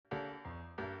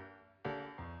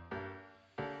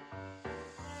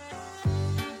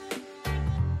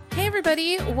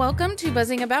everybody. Welcome to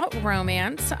Buzzing About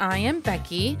Romance. I am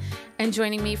Becky, and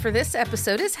joining me for this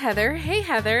episode is Heather. Hey,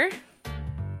 Heather.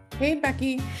 Hey,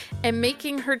 Becky. And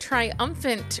making her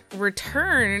triumphant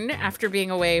return after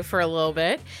being away for a little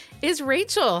bit is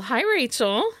Rachel. Hi,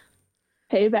 Rachel.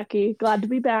 Hey, Becky. Glad to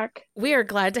be back. We are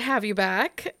glad to have you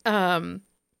back.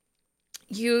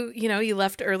 You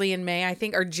left early in May, I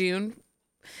think, or June.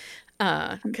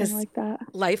 Because like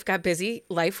that. Life got busy.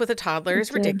 Life with a toddler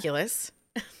is ridiculous.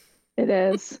 It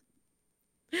is.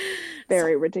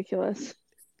 Very ridiculous.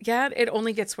 Yeah, it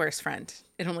only gets worse, friend.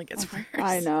 It only gets worse.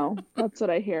 I know. That's what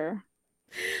I hear.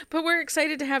 But we're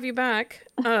excited to have you back.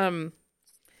 How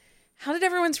did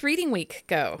everyone's reading week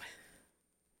go?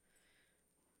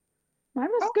 Mine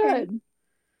was good.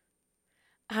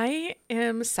 I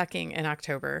am sucking in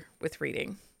October with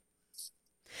reading.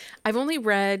 I've only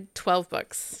read 12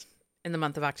 books in the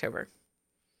month of October.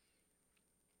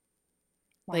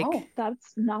 Wow.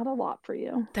 That's not a lot for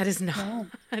you. That is not. Wow.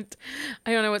 I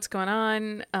don't know what's going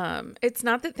on. It's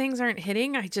not that things aren't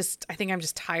hitting. I think I'm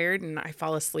just tired and I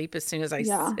fall asleep as soon as I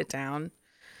sit down.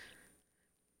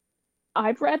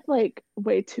 I've read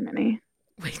way too many.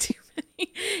 Way too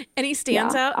many. Any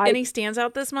stands out? Any stands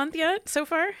out this month yet so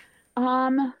far?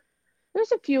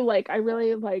 There's a few. I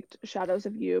really liked Shadows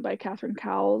of You by Catherine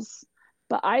Cowles,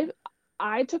 but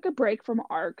I took a break from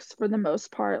ARCs for the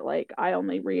most part. I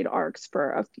only read ARCs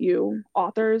for a few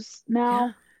authors now.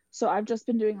 Yeah. So I've just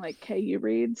been doing KU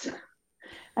reads,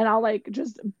 and I'll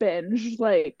just binge.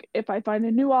 If I find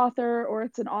a new author or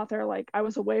it's an author I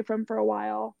was away from for a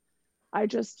while, I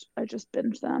just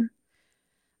binge them.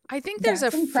 I think there's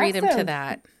a freedom to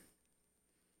that.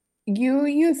 You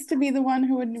used to be the one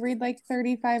who would read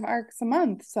 35 ARCs a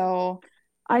month, so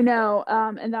I know.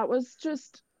 And that was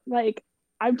just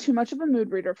I'm too much of a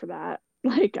mood reader for that.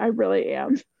 I really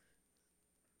am.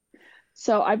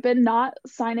 So I've been not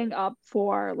signing up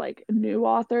for new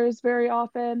authors very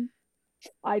often.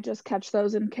 I just catch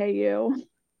those in KU.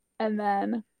 And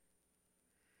then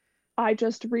I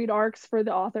just read ARCs for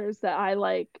the authors that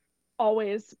I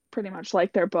always pretty much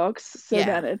like their books. So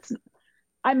then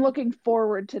I'm looking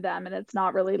forward to them, and it's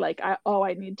not really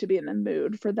I need to be in the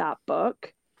mood for that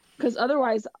book. Because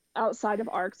otherwise, outside of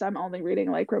ARCs, I'm only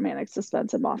reading romantic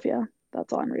suspense and mafia.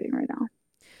 That's all I'm reading right now.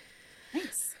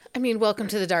 Nice. I mean, welcome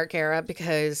to the dark era,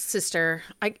 because sister,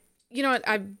 I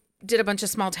did a bunch of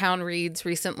small town reads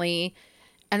recently,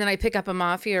 and then I pick up a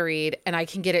mafia read and I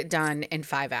can get it done in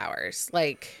 5 hours.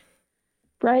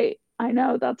 Right. I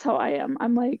know. That's how I am.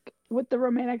 I'm with the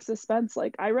romantic suspense,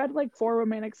 I read 4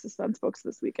 romantic suspense books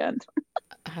this weekend.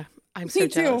 I'm so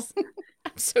jealous.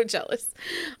 I'm so jealous.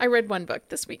 I read 1 book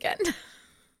this weekend.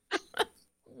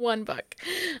 1 book.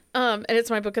 And it's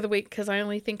my book of the week because I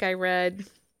only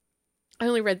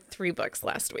read 3 books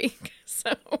last week.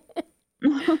 So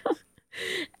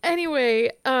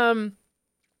anyway,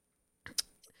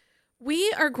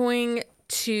 we are going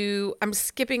to, I'm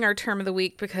skipping our term of the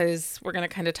week because we're going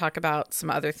to kind of talk about some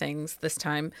other things this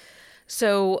time.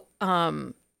 So,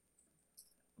 but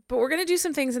we're going to do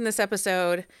some things in this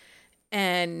episode,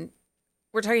 and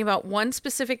we're talking about one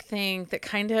specific thing that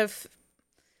kind of,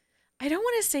 I don't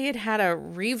want to say it had a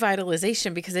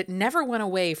revitalization because it never went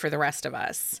away for the rest of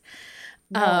us.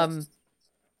 No.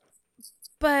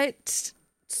 But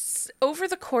over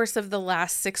the course of the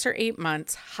last 6 or 8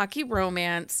 months, hockey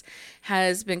romance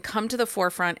has been come to the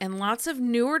forefront, and lots of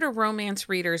newer to romance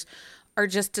readers are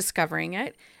just discovering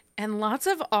it. And lots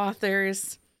of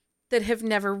authors that have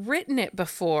never written it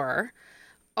before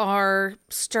are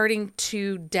starting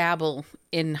to dabble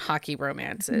in hockey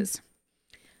romances.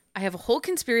 Mm-hmm. I have a whole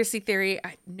conspiracy theory.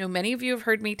 I know many of you have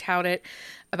heard me tout it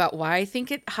about why I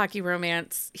think hockey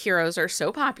romance heroes are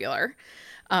so popular.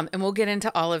 And we'll get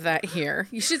into all of that here.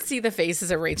 You should see the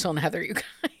faces of Rachel and Heather, you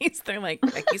guys. They're like,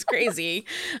 Becky's crazy.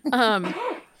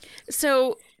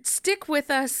 So stick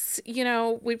with us.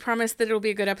 We promise that it'll be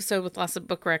a good episode with lots of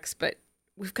book recs, but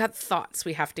we've got thoughts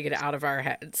we have to get out of our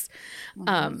heads.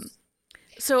 Mm-hmm.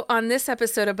 So on this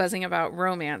episode of Buzzing About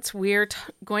Romance, we're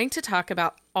going to talk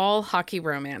about all hockey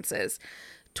romances.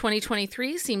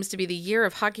 2023 seems to be the year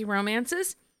of hockey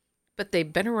romances, but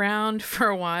they've been around for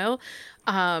a while.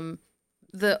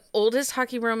 The oldest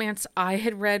hockey romance I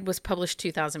had read was published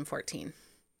 2014.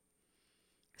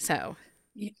 So.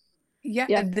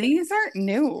 Yeah, these aren't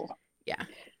new. Yeah.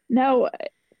 No,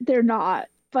 they're not.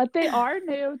 But they are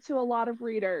new to a lot of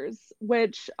readers,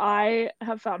 which I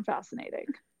have found fascinating.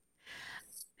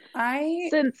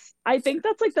 Since I think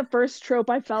that's the first trope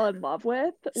I fell in love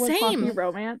with was hockey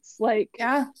romance.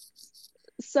 Yeah.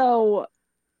 So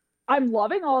I'm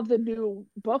loving all of the new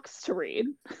books to read.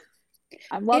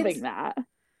 I'm loving that.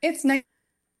 It's nice.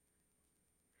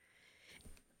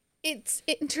 It's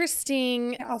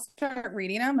interesting. I'll start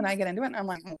reading them and I get into it and I'm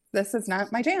like, this is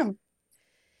not my jam.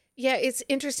 Yeah, it's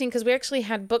interesting because we actually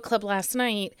had book club last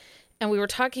night and we were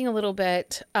talking a little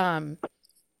bit.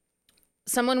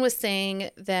 Someone was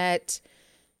saying that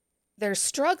they're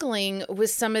struggling with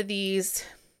some of these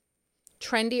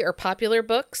trendy or popular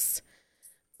books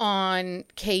on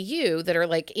KU that are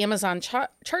like Amazon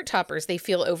chart toppers. They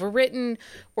feel overwritten,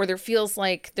 or there feels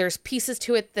like there's pieces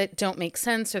to it that don't make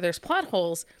sense, or there's plot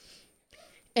holes.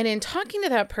 And in talking to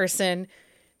that person,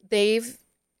 they've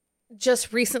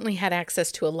just recently had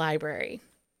access to a library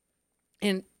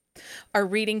and are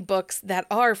reading books that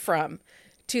are from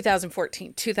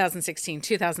 2014, 2016,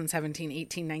 2017,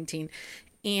 18, 19,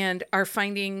 and are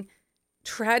finding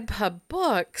trad pub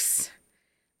books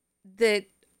that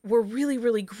were really,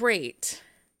 really great.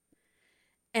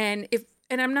 And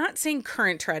I'm not saying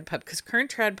current trad pub, because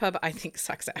current trad pub I think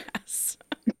sucks ass.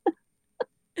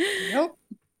 Nope.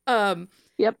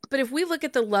 Yep. But if we look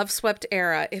at the Love Swept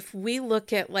era, if we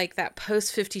look at like that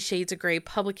post 50 Shades of Grey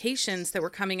publications that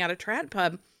were coming out of trad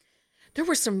pub, there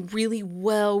were some really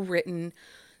well written,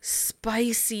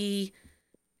 spicy,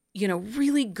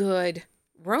 really good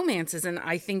romances. And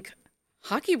I think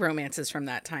hockey romances from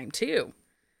that time too.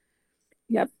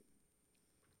 Yep.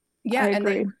 Yeah, I and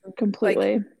agree they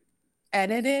completely. like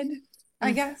edited,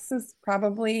 I guess, is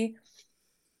probably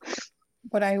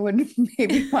what I would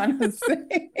maybe want to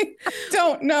say. I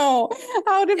don't know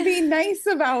how to be nice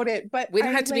about it, but We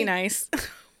don't have to be nice.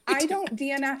 I don't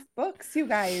DNF books, you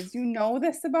guys. You know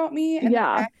this about me. And the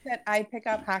Yeah. fact that I pick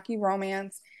up hockey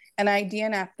romance and I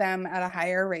DNF them at a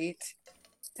higher rate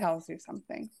tells you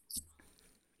something.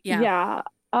 Yeah.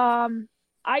 Yeah.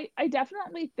 I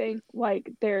definitely think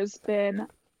like there's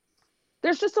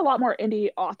just a lot more indie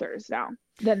authors now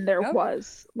than there Yep.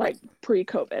 was like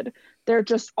pre-COVID. There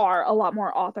just are a lot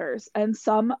more authors, and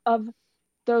some of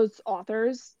those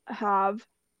authors have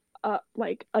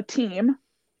like a team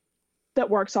that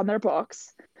works on their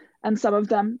books, and some of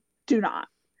them do not.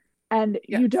 And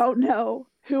you Yes. don't know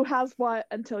who has what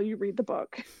until you read the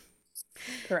book.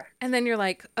 Correct. And then you're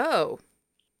like, oh,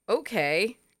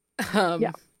 okay.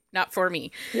 Yeah. Not for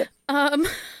me. Yep.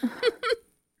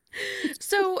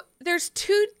 So there's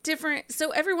two different,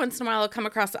 so every once in a while I'll come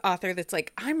across an author that's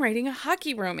like, I'm writing a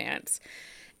hockey romance.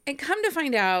 And come to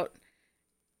find out,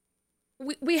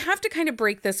 we have to kind of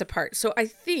break this apart. So I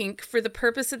think for the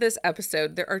purpose of this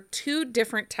episode, there are two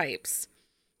different types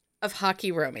of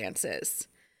hockey romances.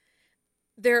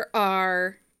 There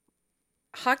are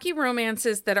hockey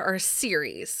romances that are a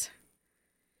series,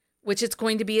 which it's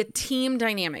going to be a team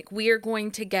dynamic. We are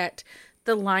going to get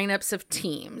the lineups of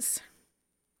teams.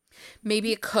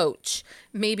 Maybe a coach,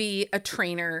 maybe a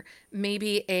trainer,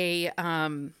 maybe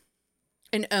an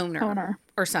owner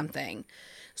or something.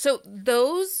 So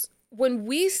those, when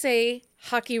we say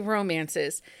hockey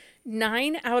romances,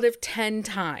 9 out of 10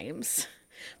 times,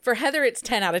 for Heather, it's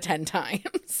 10 out of 10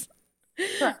 times.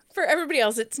 Sure. For everybody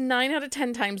else, it's 9 out of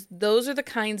 10 times. Those are the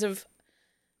kinds of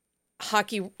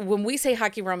hockey, when we say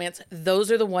hockey romance,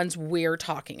 those are the ones we're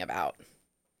talking about.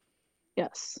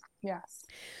 Yes. Yes.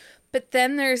 But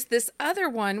then there's this other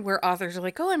one where authors are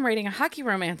like, oh, I'm writing a hockey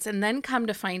romance. And then come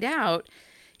to find out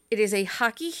it is a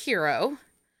hockey hero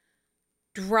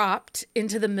dropped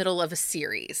into the middle of a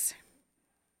series.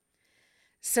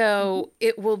 So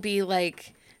it will be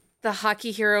like the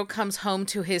hockey hero comes home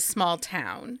to his small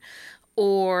town,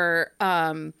 or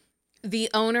the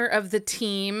owner of the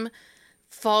team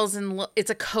falls in it's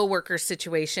a coworker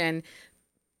situation,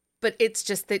 but it's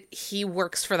just that he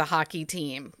works for the hockey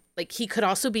team. Like he could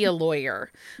also be a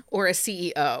lawyer or a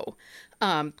CEO.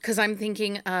 Because I'm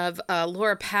thinking of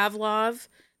Laura Pavlov,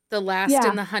 The Last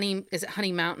in the Honey, is it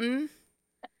Honey Mountain?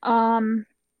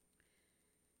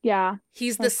 Yeah.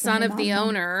 He's the son of the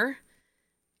owner.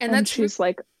 And that's she's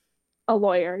like a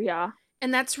lawyer, yeah.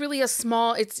 And that's really a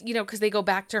small, it's, because they go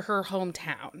back to her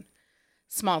hometown,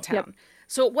 small town. Yep.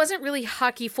 So it wasn't really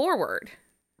hockey forward,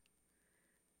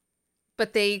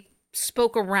 but they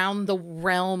spoke around the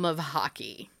realm of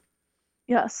hockey.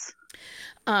 Yes.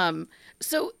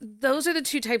 So those are the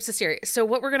two types of series. So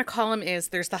what we're going to call them is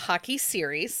there's the hockey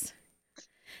series,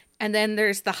 and then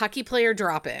there's the hockey player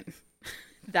drop-in.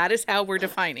 That is how we're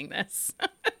defining this.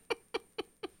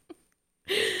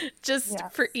 Just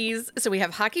for ease. So we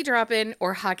have hockey drop-in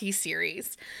or hockey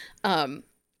series.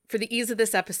 For the ease of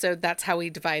this episode, that's how we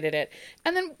divided it.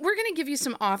 And then we're going to give you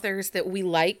some authors that we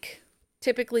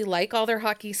typically like all their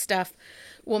hockey stuff.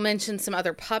 We'll mention some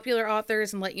other popular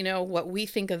authors and let you know what we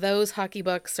think of those hockey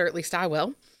books, or at least I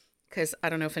will, because I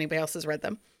don't know if anybody else has read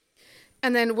them.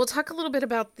 And then we'll talk a little bit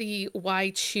about the why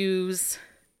choose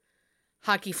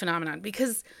hockey phenomenon,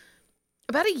 because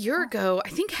About a year ago, I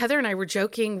think Heather and I were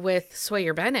joking with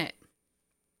Sawyer Bennett.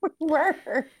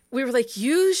 Where? We were like,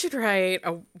 you should write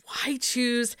a why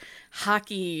choose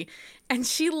hockey. And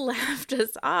she laughed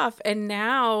us off. And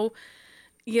now,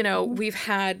 we've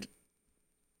had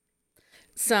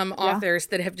some authors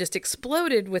that have just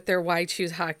exploded with their why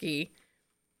choose hockey.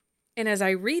 And as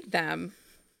I read them,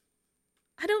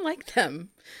 I don't like them.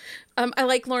 I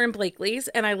like Lauren Blakely's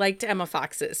and I liked Emma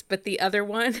Fox's, but the other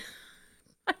one,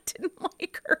 I didn't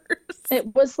like hers.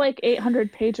 It was like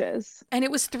 800 pages. And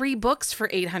it was 3 books for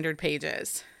 800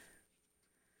 pages.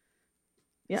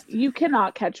 Yeah, you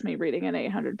cannot catch me reading an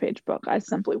 800-page book. I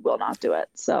simply will not do it.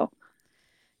 So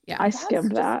yeah, I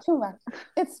skimmed that. Too much.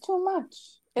 It's too much.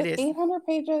 It is. 800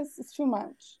 pages is too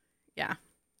much. Yeah.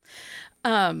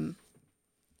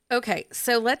 Okay,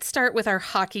 so let's start with our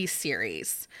hockey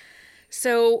series.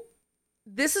 So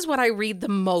this is what I read the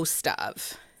most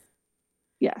of.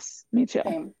 Yes, me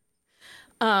too.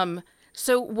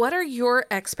 So what are your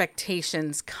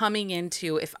expectations coming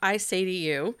into, if I say to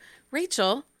you,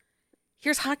 Rachel,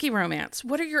 here's hockey romance.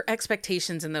 What are your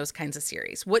expectations in those kinds of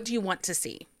series? What do you want to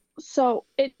see? So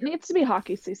it needs to be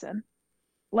hockey season.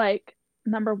 Like,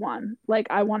 number one, like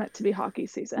I want it to be hockey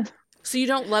season. So you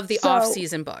don't love the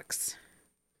off-season books?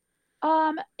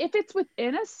 If it's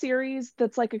within a series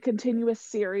that's like a continuous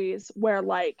series where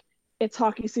like it's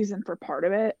hockey season for part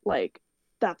of it, like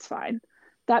that's fine.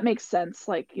 That makes sense.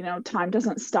 Like, time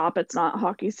doesn't stop. It's not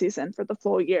hockey season for the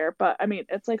full year, but I mean,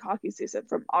 it's like hockey season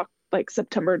from like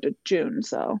September to June.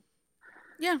 So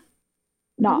yeah,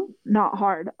 not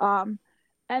hard. And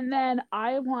then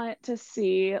I want to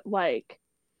see like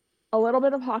a little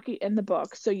bit of hockey in the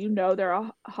book. So, they're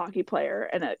a hockey player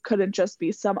and it couldn't just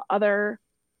be some other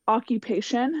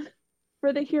occupation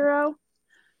for the hero.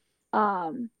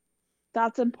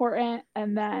 That's important.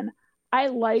 And then I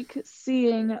like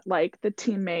seeing like the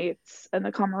teammates and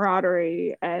the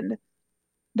camaraderie and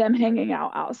them hanging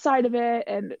out outside of it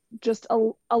and just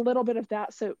a little bit of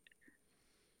that. So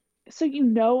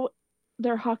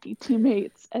they're hockey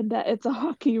teammates and that it's a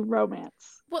hockey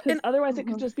romance. Well, and otherwise it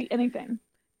could just be anything.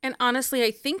 And honestly,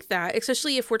 I think that,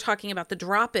 especially if we're talking about the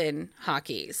drop-in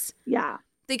hockeys. Yeah.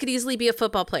 They could easily be a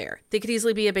football player. They could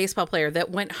easily be a baseball player that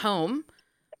went home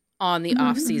on the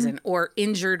off season or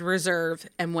injured reserve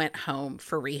and went home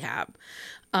for rehab.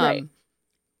 Right.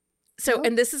 So,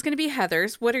 and this is going to be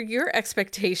Heather's. What are your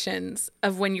expectations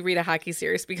of when you read a hockey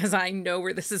series? Because I know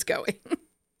where this is going.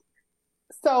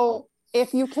 So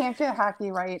if you can't get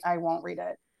hockey right, I won't read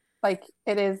it. Like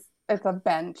it's a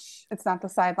bench. It's not the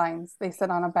sidelines. They sit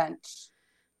on a bench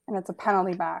and it's a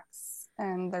penalty box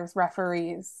and there's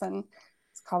referees and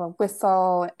it's called a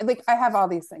whistle. Like I have all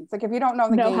these things. Like if you don't know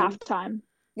the game, no halftime.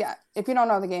 Yeah, if you don't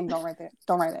know the game, don't write it.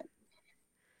 Don't write it.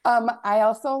 I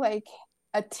also like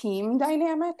a team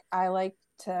dynamic. I like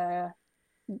to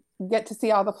get to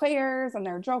see all the players and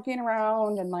they're joking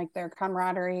around and like their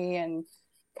camaraderie and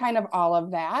kind of all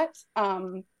of that.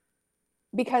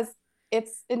 Because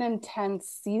it's an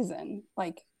intense season.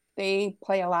 Like they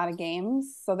play a lot of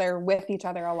games, so they're with each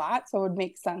other a lot. So it would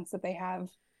make sense that they have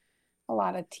a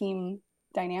lot of team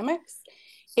dynamics.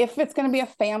 If it's going to be a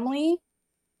family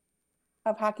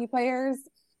of hockey players,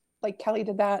 like Kelly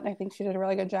did that, and I think she did a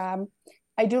really good job.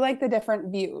 I do like the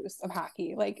different views of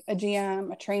hockey, like a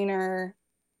GM, a trainer,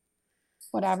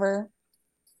 whatever.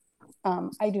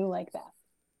 I do like that.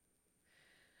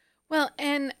 Well,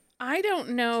 and I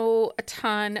don't know a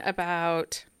ton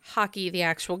about hockey, the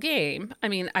actual game. I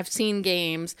mean, I've seen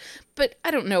games, but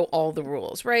I don't know all the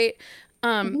rules, right?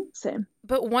 Same.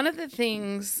 But one of the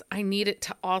things I need it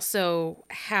to also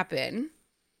happen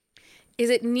is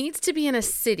it needs to be in a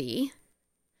city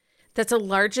that's a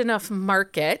large enough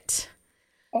market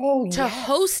to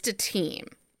host a team.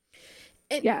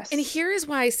 And, yes. And here is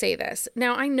why I say this.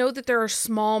 Now, I know that there are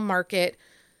small market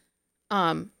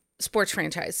sports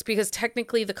franchises because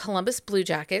technically the Columbus Blue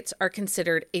Jackets are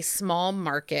considered a small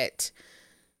market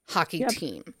hockey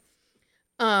team.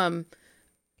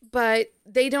 But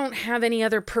they don't have any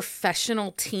other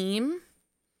professional team.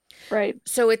 Right.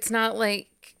 So it's not like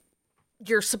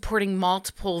you're supporting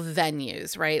multiple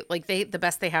venues, right? Like the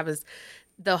best they have is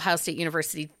the Ohio State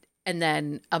University and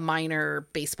then a minor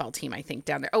baseball team, I think,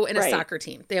 down there. Oh, and a soccer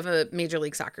team. They have a major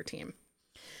league soccer team.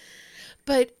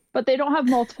 But they don't have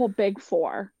multiple big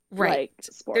four. Right. Like,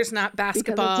 sports, there's not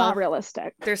basketball. Because it's not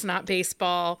realistic. There's not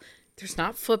baseball. There's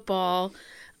not football.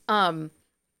 And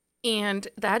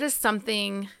that is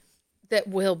something that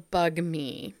will bug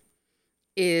me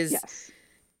is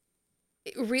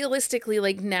realistically,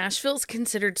 like Nashville's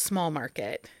considered small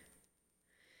market.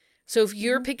 So if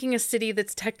you're picking a city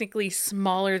that's technically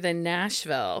smaller than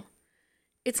Nashville,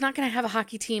 it's not going to have a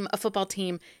hockey team, a football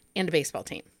team, and a baseball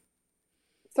team.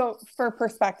 So for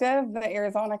perspective, the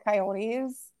Arizona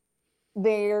Coyotes,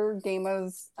 their game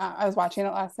was, I was watching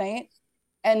it last night,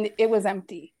 and it was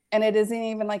empty. And it isn't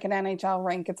even like an NHL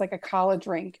rink. It's like a college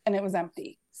rink, and it was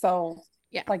empty. So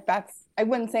Yeah. like I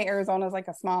wouldn't say Arizona's like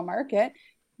a small market,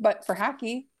 but for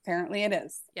hockey, apparently it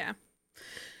is. Yeah.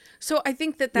 So I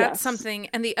think that that's something.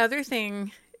 And the other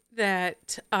thing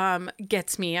that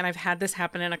gets me, and I've had this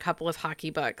happen in a couple of hockey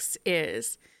books,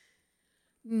 is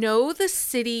know the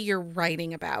city you're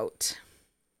writing about.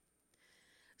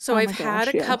 So I've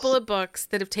had a couple of books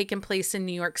that have taken place in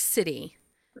New York City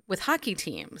with hockey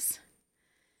teams.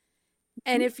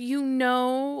 And if you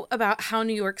know about how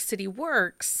New York City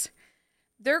works,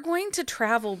 they're going to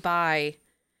travel by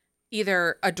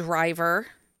either a driver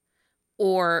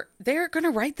or they're going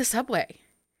to ride the subway.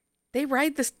 They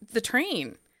ride the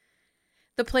train.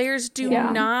 The players do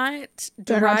not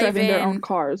drive in their own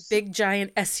cars, big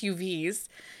giant SUVs,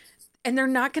 and they're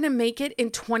not going to make it in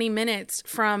 20 minutes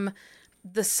from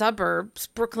the suburbs,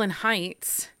 Brooklyn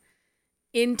Heights,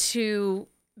 into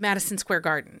Madison Square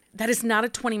Garden. That is not a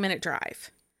 20-minute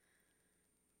drive.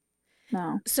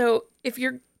 No. So if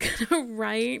you're going to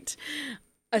write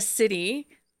a city,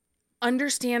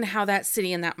 understand how that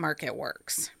city and that market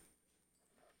works.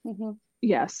 Mm-hmm.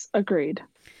 Yes, agreed.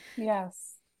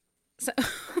 Yes. So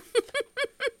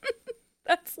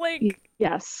that's like...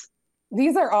 Yes.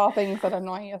 These are all things that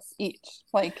annoy us each.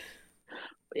 Like...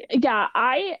 Yeah,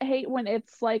 I hate when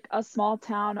it's like a small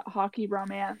town hockey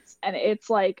romance and it's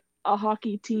like a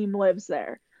hockey team lives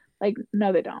there. Like,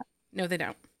 no, they don't. No, they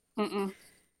don't. Mm-mm.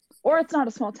 Or it's not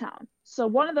a small town. So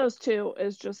one of those two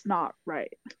is just not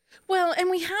right. Well, and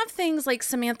we have things like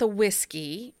Samantha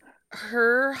Whiskey.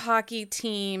 Her hockey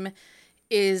team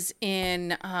is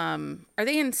in, are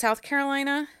they in South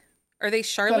Carolina? Are they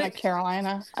Charlotte? North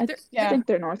Carolina. I think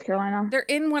they're North Carolina. They're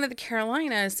in one of the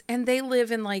Carolinas, and they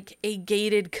live in like a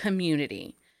gated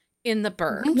community in the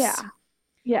burbs. Yeah.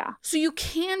 Yeah. So you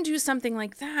can do something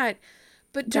like that,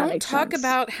 but don't talk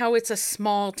about how it's a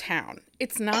small town.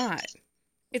 It's not.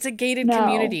 It's a gated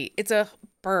community. It's a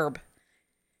burb.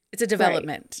 It's a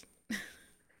development. Right.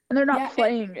 And they're not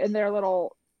playing in their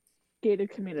little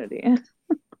gated community.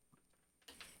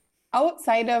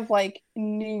 Outside of like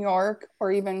New York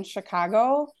or even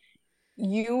Chicago,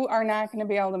 you are not going to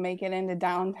be able to make it into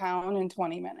downtown in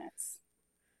 20 minutes.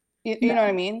 You know what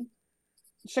I mean?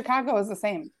 Chicago is the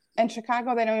same. In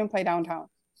Chicago, they don't even play downtown.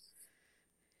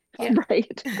 Yeah.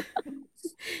 Right.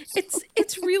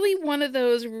 It's really one of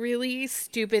those really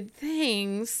stupid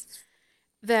things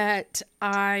that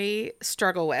I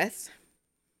struggle with.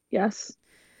 Yes.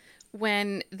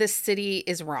 When the city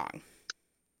is wrong.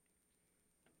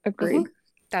 Agreed.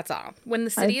 That's all. When the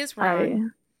city is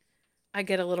wrong, I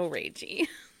get a little ragey.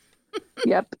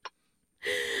 Yep.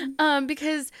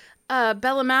 Because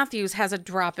Bella Matthews has a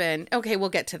drop-in. Okay, we'll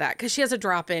get to that. Because she has a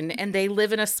drop-in and they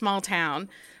live in a small town.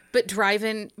 But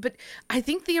but I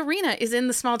think the arena is in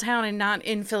the small town and not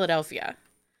in Philadelphia.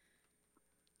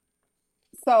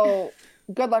 So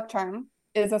Good Luck Charm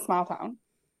is a small town.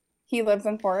 He lives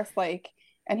in Forest Lake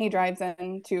and he drives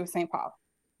into St. Paul.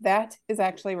 That is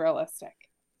actually realistic.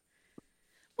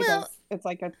 Because it's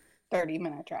like a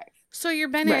 30-minute drive. So your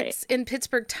Bennett's in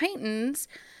Pittsburgh Titans,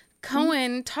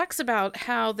 Cohen talks about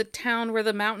how the town where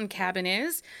the mountain cabin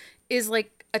is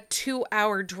like a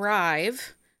 2-hour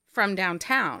drive from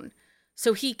downtown.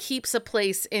 So he keeps a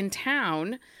place in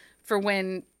town for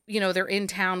when, they're in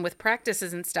town with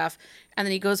practices and stuff. And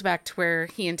then he goes back to where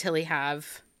he and Tilly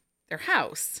have their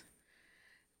house.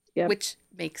 Yep. Which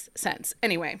makes sense.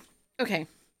 Anyway, okay.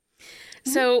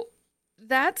 So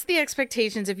that's the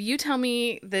expectations. If you tell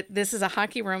me that this is a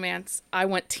hockey romance, I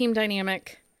want team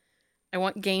dynamic. I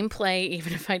want gameplay,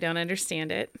 even if I don't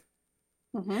understand it.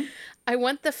 Mm-hmm. I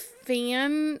want the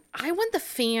fan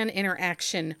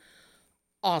interaction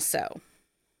also.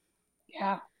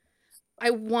 Yeah.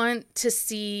 I want to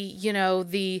see,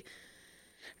 the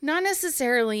not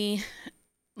necessarily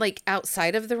like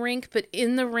outside of the rink, but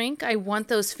in the rink, I want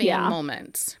those fan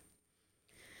moments.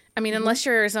 I mean, unless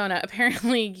you're Arizona,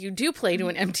 apparently you do play to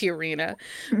an empty arena.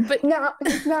 But no,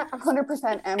 it's not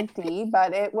 100% empty,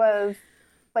 but it was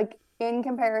like in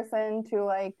comparison to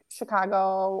like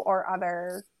Chicago or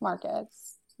other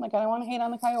markets. Like, I don't want to hate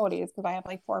on the Coyotes because I have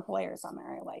like 4 players on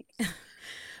there I like.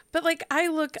 But like, I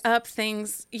look up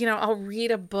things, I'll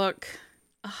read a book,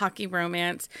 a hockey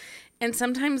romance, and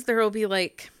sometimes there will be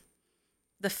like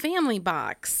the family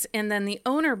box and then the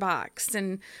owner box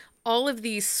and all of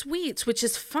these suites, which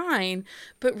is fine,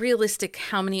 but realistic,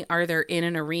 how many are there in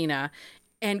an arena?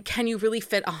 And can you really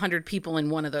fit 100 people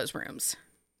in one of those rooms?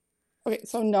 Okay,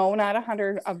 so no, not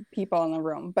 100 of people in the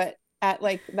room, but at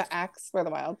like the X where the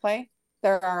Wild play,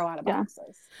 there are a lot of Yeah.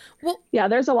 boxes. Well, Yeah,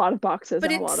 there's a lot of boxes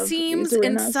but in a it lot of these seems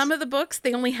in some arenas. of the books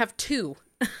they only have two.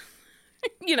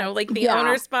 Like the Yeah,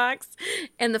 owner's box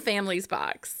and the family's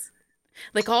box.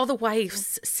 Like all the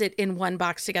wives sit in one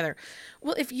box together.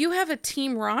 Well, if you have a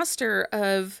team roster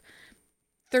of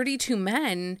 32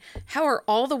 men, how are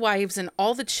all the wives and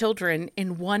all the children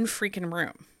in one freaking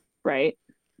room? right.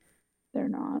 They're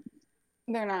not.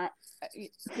 They're not,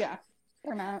 yeah,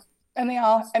 they're not. And they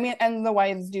all, I mean, and the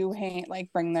wives do hang,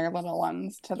 like bring their little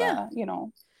ones to Yeah.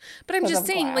 the, But I'm to just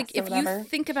the saying, glass like, or if you whatever.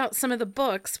 think about some of the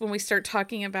books, when we start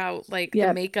talking about like the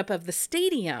Yep. makeup of the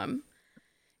stadium,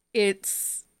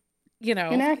 it's, you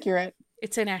know, Inaccurate.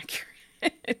 it's inaccurate.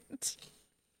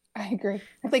 I agree.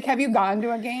 Like, have you gone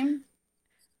to a game?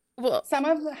 Well, Some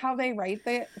of how they write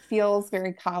it feels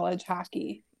very college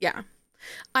hockey. yeah.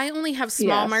 I only have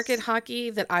small market Yes. hockey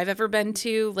that I've ever been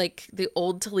to, like the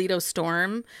old Toledo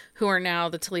Storm, who are now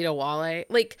the Toledo Walleye.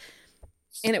 Like,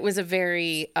 and it was a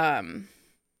very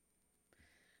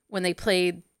when they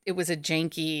played, it was a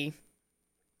janky,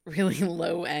 really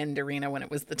low end arena when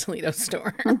it was the Toledo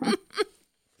Storm.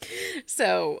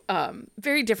 So,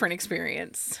 very different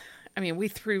experience. I mean, we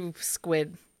threw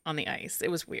squid on the ice.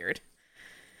 It was weird.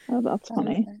 Oh, that's That is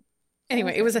funny. fair.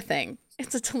 Anyway, it was a thing.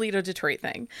 It's a Toledo Detroit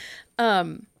thing.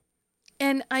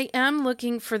 And I am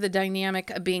looking for the dynamic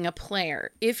of being a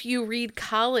player. If you read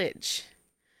college,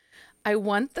 I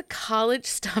want the college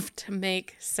stuff to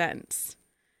make sense.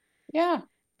 Yeah.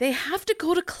 They have to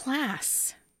go to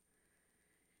class.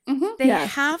 Mm-hmm. They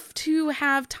Yes. have to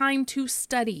have time to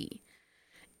study.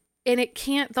 And it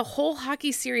can't, the whole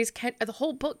hockey series, the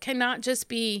whole book cannot just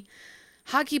be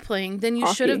hockey playing. Then you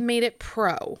should have Hockey. made it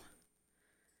pro.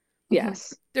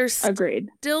 Yes. There's Agreed.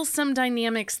 still some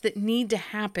dynamics that need to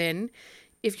happen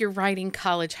if you're writing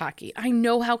college hockey. I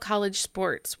know how college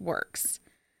sports works.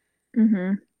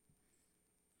 Mm-hmm.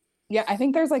 Yeah, I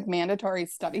think there's like mandatory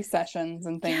study sessions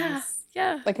and Yeah, things,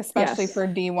 yeah, like especially Yes. for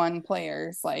D1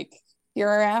 players. Like your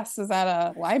ass is at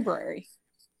a library.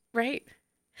 right.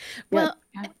 Yep. Well,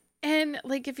 Yeah. and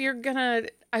like if you're gonna,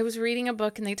 I was reading a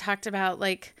book and they talked about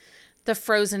like the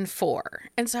Frozen Four.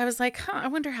 And so I was like, I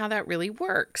wonder how that really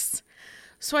works.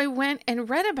 So I went and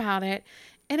read about it.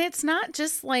 And it's not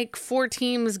just like four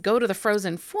teams go to the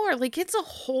Frozen Four. Like it's a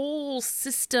whole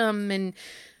system, and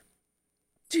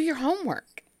do your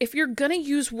homework. If you're going to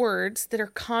use words that are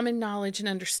common knowledge and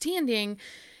understanding,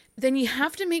 then you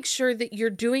have to make sure that you're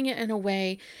doing it in a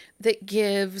way that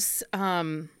gives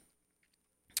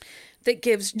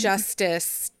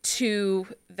justice to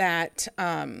that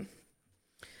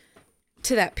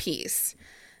piece.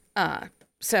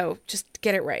 So just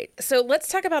get it right. So let's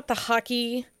talk about the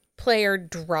hockey player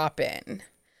drop-in.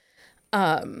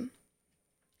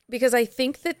 Because I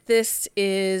think that this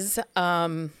is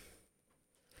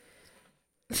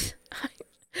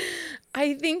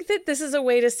I think that this is a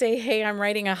way to say, hey, I'm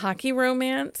writing a hockey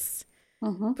romance,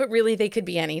 Mm-hmm. but really they could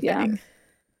be anything.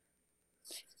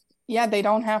 Yeah, they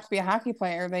don't have to be a hockey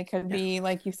player. They could be,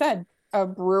 like you said, a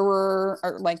brewer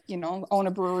or like, own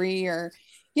a brewery or,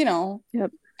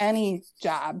 Yep. any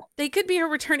job. They could be a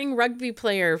returning rugby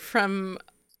player from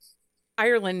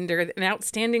Ireland or an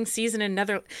outstanding season in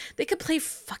Netherlands. They could play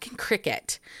fucking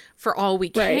cricket for all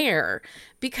we Right. care,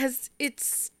 because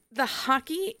the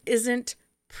hockey isn't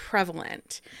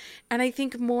prevalent. And I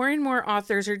think more and more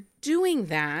authors are doing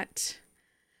that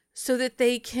so that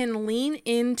they can lean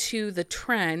into the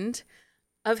trend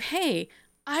of, hey,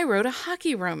 I wrote a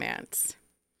hockey romance.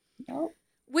 Nope.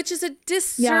 Which is a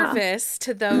disservice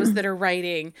to those that are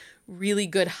writing really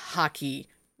good hockey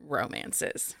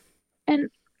romances. And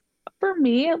for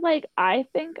me, like, I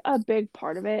think a big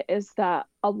part of it is that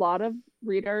a lot of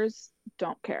readers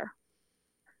don't care.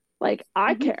 Like,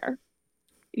 I Mm-hmm. care.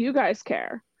 You guys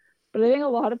care. But I think a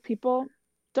lot of people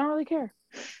don't really care.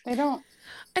 They don't.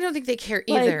 I don't think they care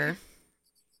Like, either.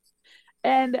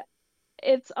 and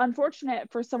it's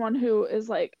unfortunate for someone who is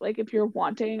like if you're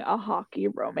wanting a hockey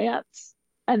romance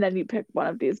and then you pick one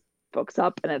of these books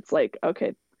up and it's like,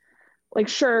 okay, like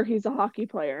sure, he's a hockey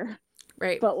player,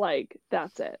 Right. but like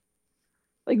that's it.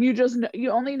 Like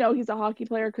you only know he's a hockey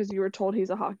player because you were told he's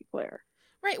a hockey player.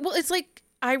 Right. Well, it's like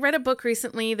I read a book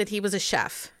recently that he was a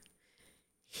chef.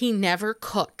 He never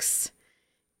cooks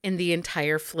in the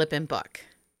entire flippin' book.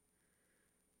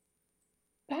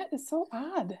 That is so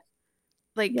odd.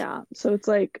 Like, Yeah, so it's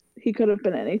like he could have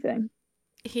been anything.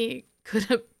 he could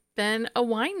have been a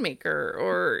winemaker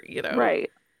or, Right.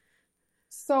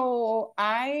 So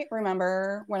I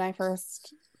remember when I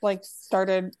first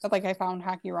started, I found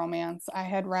hockey romance. I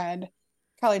had read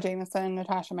Kelly Jamison,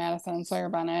 Natasha Madison, Sawyer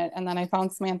Bennett, and then I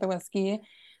found Samantha Whiskey.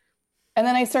 And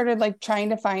then I started like trying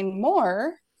to find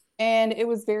more, and it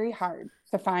was very hard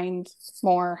to find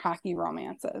more hockey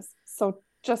romances. So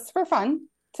just for fun,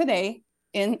 today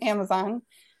in Amazon,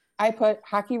 I put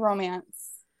hockey romance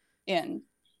in.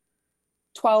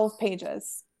 12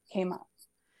 pages came up.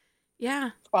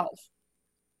 Yeah. 12.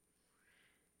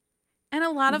 And a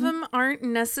lot of them aren't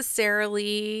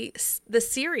necessarily the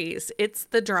series. It's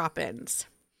the drop-ins.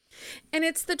 And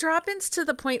it's the drop-ins to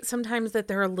the point sometimes that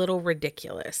they're a little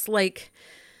ridiculous. Like,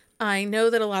 I know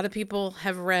that a lot of people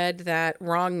have read that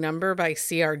Wrong Number by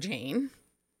C.R. Jane.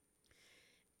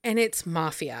 And it's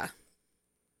mafia.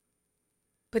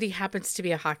 But he happens to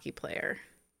be a hockey player.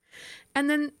 And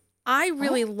then I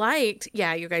really liked,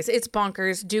 yeah, you guys, it's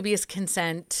bonkers, dubious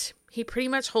consent. He pretty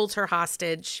much holds her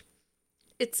hostage.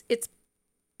 It's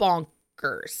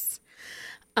bonkers.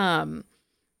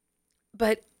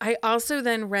 But I also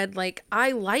then read like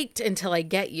I liked Until I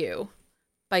Get You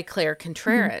by Claire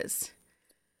Contreras.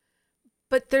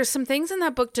 But there's some things in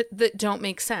that book that don't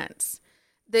make sense.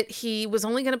 That he was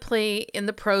only going to play in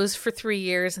the pros for 3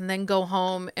 years and then go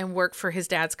home and work for his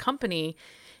dad's company.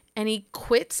 And he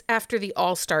quits after the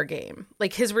All-Star game.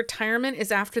 Like his retirement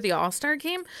is after the All-Star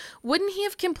game. Wouldn't he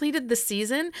have completed the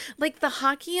season? Like the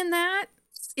hockey in that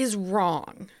is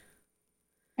wrong.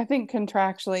 I think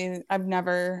contractually, I've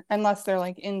never, unless they're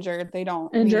like injured, they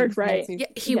don't. Injured, right. Yeah,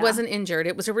 he wasn't injured.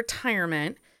 It was a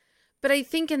retirement. But I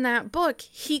think in that book,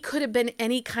 he could have been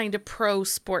any kind of pro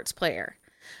sports player.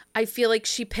 I feel like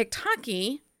she picked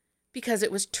hockey because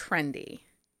it was trendy.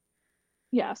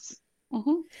 Yes.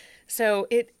 Mm-hmm. So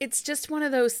it's just one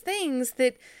of those things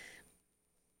that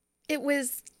it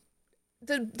was,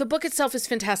 the book itself is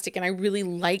fantastic. And I really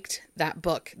liked that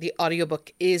book. The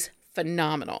audiobook is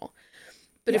phenomenal.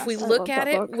 But if we look at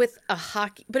it with a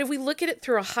hockey, but if we look at it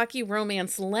through a hockey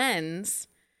romance lens,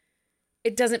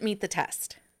 it doesn't meet the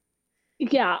test.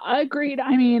 Yeah, agreed.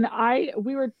 I mean,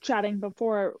 we were chatting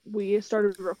before we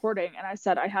started recording, and I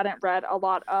said I hadn't read a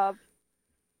lot of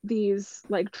these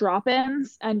like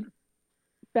drop-ins, and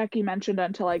Becky mentioned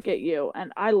Until I Get You,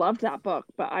 and I loved that book,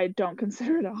 but I don't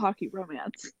consider it a hockey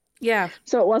romance. Yeah.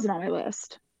 So it wasn't on my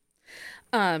list.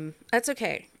 That's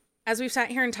okay. As we've sat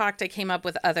here and talked, I came up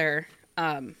with other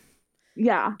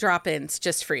drop-ins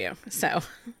just for you. So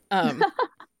and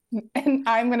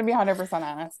I'm going to be 100%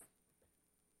 honest.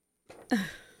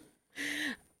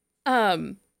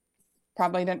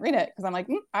 Probably didn't read it because I'm like,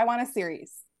 I want a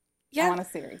series. Yeah. I want a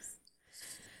series.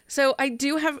 So I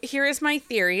do have, here is my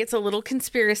theory. It's a little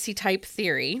conspiracy type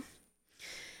theory.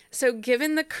 So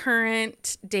given the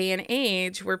current day and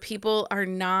age where people are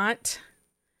not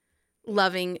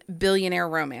loving billionaire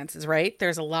romances, right?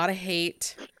 There's a lot of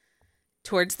hate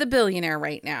towards the billionaire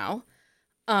right now.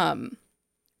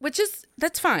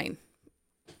 That's fine.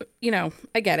 You know,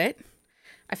 I get it.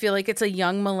 I feel like it's a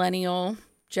young millennial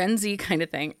Gen Z kind of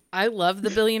thing. I love the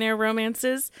billionaire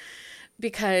romances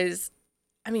because,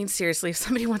 I mean, seriously, if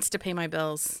somebody wants to pay my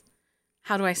bills,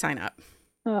 how do I sign up?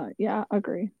 Yeah,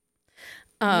 agree.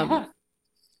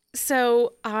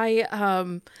 So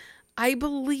I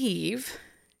believe,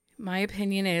 my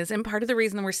opinion is, and part of the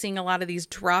reason we're seeing a lot of these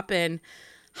drop-in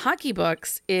hockey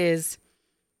books is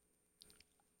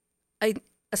a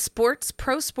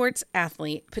pro sports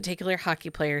athlete, particular hockey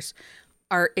players,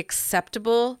 are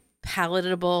acceptable,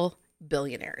 palatable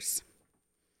billionaires.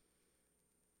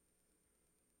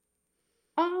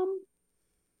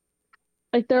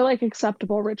 Like they're like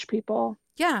acceptable rich people.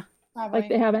 Yeah. Probably. Like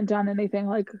they haven't done anything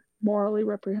like morally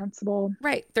reprehensible.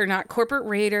 Right. They're not corporate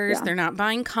raiders. Yeah. They're not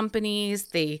buying companies.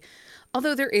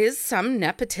 Although there is some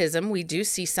nepotism, we do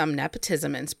see some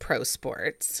nepotism in pro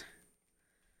sports.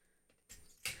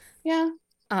 Yeah.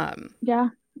 Yeah,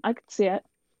 I could see it.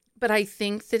 But I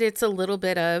think that it's a little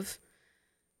bit of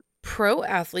pro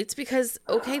athletes because,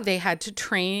 okay, they had to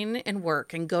train and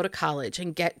work and go to college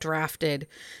and get drafted,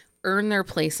 earn their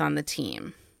place on the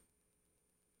team.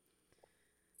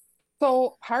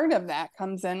 So part of that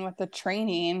comes in with the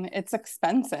training. It's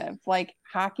expensive. Like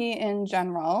hockey in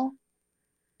general,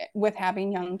 with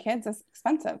having young kids, is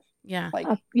expensive. Yeah.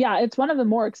 Yeah, it's one of the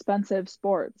more expensive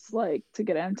sports like to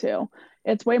get into.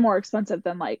 It's way more expensive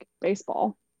than like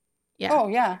baseball. Yeah. Oh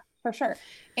yeah, for sure.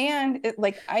 And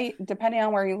depending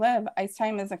on where you live, ice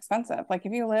time is expensive. Like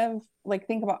if you live, like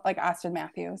think about like Austin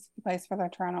Matthews, who plays for the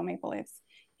Toronto Maple Leafs.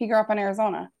 He grew up in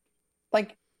Arizona.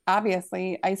 Like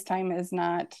obviously ice time is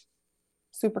not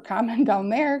super common down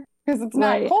there because it's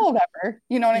not cold ever.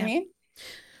 You know what I mean?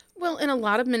 Well, and a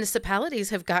lot of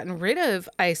municipalities have gotten rid of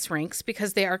ice rinks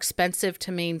because they are expensive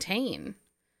to maintain.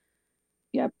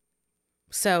 Yep.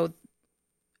 So,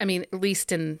 I mean, at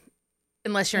least in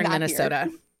unless you're in Not Minnesota.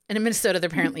 here. And in Minnesota, they're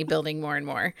apparently building more and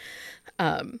more.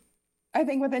 I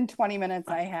think within 20 minutes,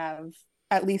 I have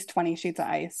at least 20 sheets of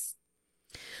ice.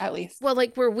 At least. Well,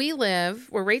 like where we live,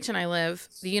 where Rach and I live,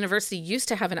 the university used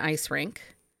to have an ice rink,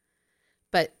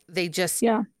 but they just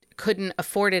couldn't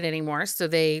afford it anymore. So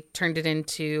they turned it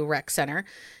into rec center.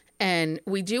 And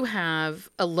we do have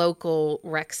a local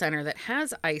rec center that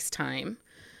has ice time.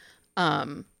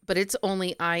 But it's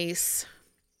only ice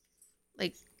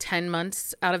like 10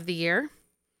 months out of the year.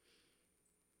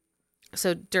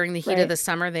 So during the heat of the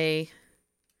summer, they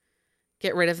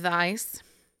get rid of the ice.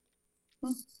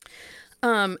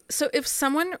 So if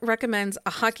someone recommends a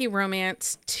hockey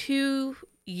romance to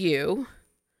you,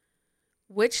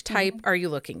 which type are you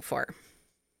looking for?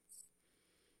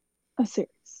 A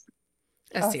series.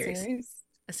 A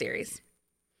series.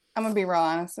 I'm gonna be real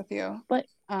honest with you. But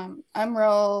I'm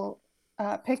real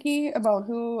picky about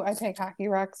who I take hockey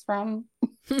recs from.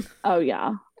 oh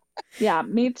yeah. Yeah,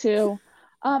 me too.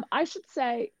 I should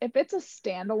say if it's a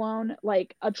standalone,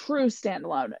 like a true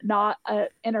standalone, not an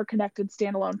interconnected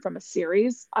standalone from a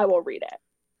series, I will read it.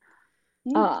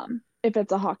 If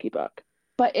it's a hockey book.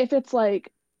 But if it's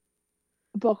like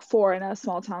book 4 in a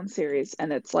small town series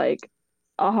and it's like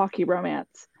a hockey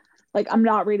romance, like I'm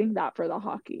not reading that for the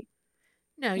hockey.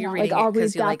 No, you're Like reading I'll it read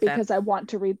because you that like because that. I want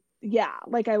to read. Yeah,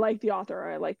 like I like the author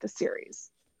or I like the series.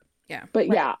 Yeah. But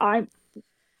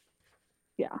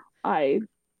I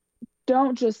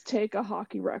don't just take a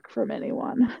hockey rec from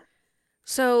anyone.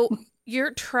 So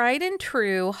your tried and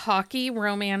true hockey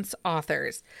romance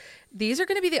authors. These are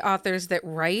going to be the authors that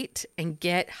write and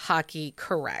get hockey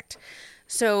correct.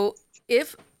 So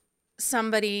if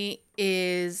somebody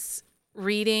is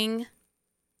reading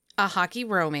a hockey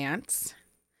romance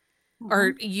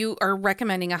or you are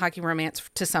recommending a hockey romance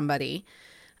to somebody,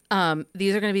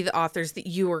 these are going to be the authors that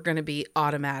you are going to be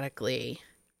automatically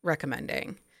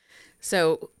recommending.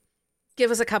 So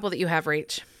give us a couple that you have,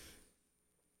 Rach.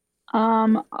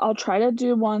 I'll try to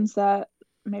do ones that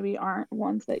maybe aren't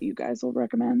ones that you guys will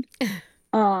recommend.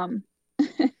 Um,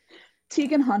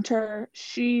 Tegan Hunter,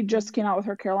 she just came out with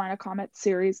her Carolina Comet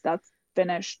series that's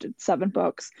finished. It's 7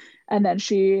 books. And then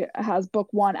she has book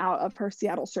 1 out of her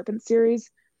Seattle Serpent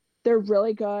series. They're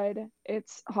really good.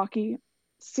 It's hockey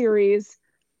series.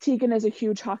 Tegan is a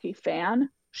huge hockey fan.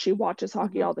 She watches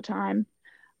hockey all the time.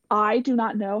 I do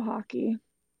not know hockey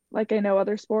like I know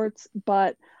other sports,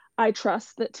 but I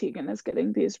trust that Tegan is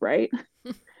getting these right.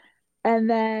 And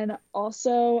then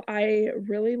also I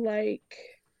really like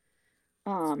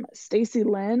Stacy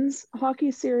Lynn's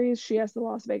hockey series. She has the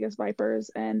Las Vegas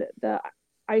Vipers and the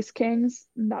Ice Kings,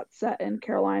 and that's set in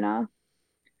Carolina.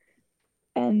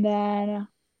 And then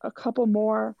a couple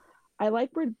more. I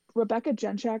like Rebecca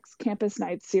Jenchak's Campus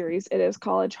Nights series. It is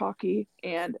college hockey,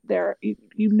 and they're you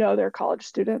know they're college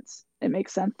students. It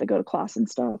makes sense. They go to class and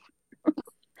stuff.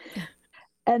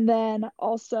 And then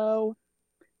also,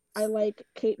 I like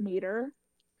Kate Meter.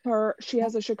 She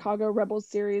has a Chicago Rebels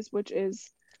series, which is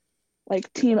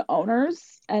like team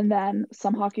owners and then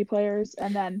some hockey players,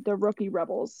 and then the Rookie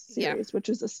Rebels series, which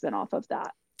is a spinoff of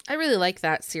that. I really like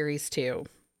that series too.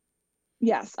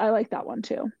 Yes, I like that one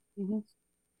too.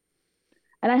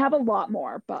 And I have a lot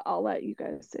more, but I'll let you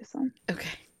guys say some. Okay.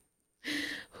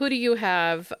 Who do you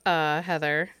have,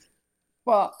 Heather?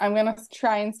 Well, I'm going to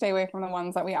try and stay away from the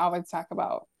ones that we always talk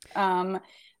about.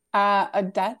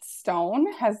 Odette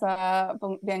Stone has a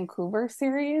Vancouver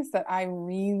series that I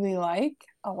really like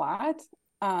a lot.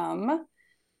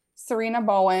 Serena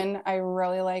Bowen, I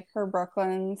really like her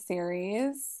Brooklyn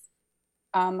series.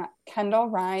 Kendall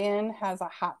Ryan has a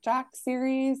Hot Jock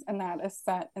series, and that is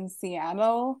set in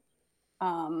Seattle.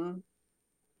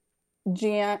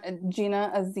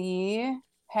 Gina Aziz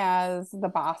has the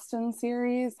Boston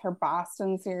series. Her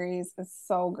Boston series is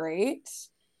so great.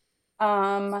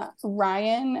 Ryan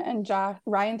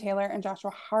Taylor and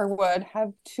Joshua Harwood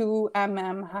have 2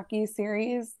 hockey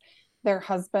series. They're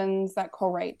husbands that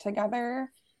co-write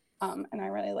together. And I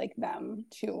really like them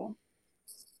too.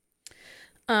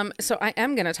 So I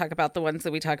am going to talk about the ones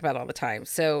that we talk about all the time.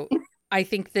 So I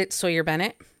think that Sawyer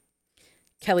Bennett,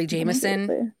 Kelly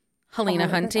Jamieson, Helena 100%.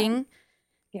 Hunting,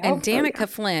 and Danica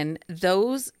Flynn,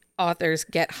 those authors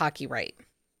get hockey right.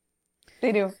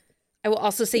 They do. I will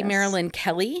also say Marilyn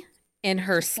Kelly in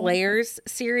her Slayers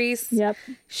series. Yep.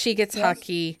 She gets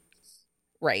hockey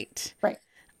right. Right.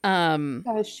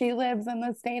 Because she lives in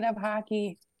the state of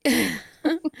hockey.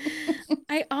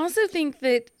 I also think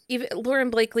that even Lauren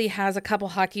Blakely has a couple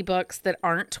hockey books that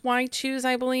aren't Why Choose,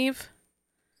 I believe.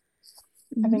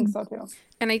 I think so too.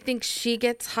 And I think she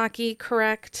gets hockey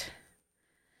correct.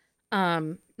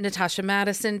 Natasha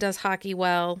Madison does hockey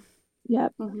well.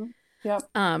 Yep. Yep.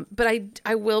 But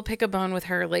I will pick a bone with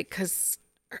her, like, because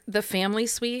the family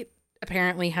suite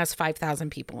apparently has 5,000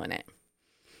 people in it.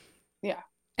 Yeah.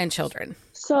 And children.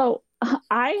 So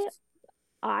I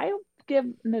give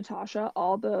Natasha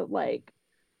all the like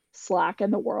slack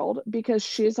in the world because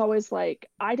she's always like,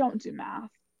 I don't do math.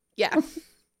 Yeah.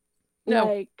 No.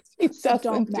 Like, She so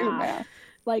doesn't don't do math. math.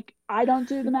 Like, I don't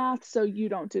do the math, so you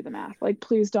don't do the math. Like,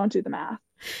 please don't do the math.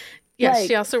 Yeah, Like,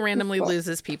 she also randomly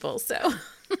loses people, so.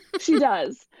 she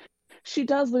does. She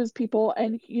does lose people,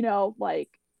 and you know, like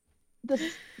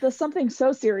the Something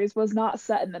So series was not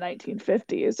set in the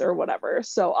 1950s or whatever.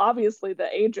 So obviously the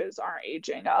ages aren't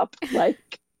aging up,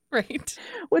 like Right.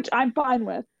 which I'm fine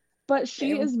with. But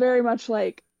she Same. is very much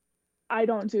like, I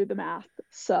don't do the math.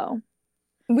 So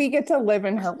We get to live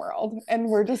in her world, and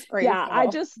we're just yeah, I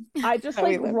grateful just that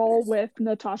we like live roll there. with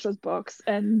Natasha's books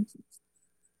and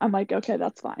I'm like, okay,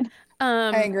 that's fine.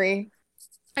 I agree.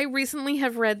 I recently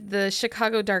have read the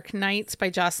Chicago Dark Knights by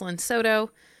Jocelyn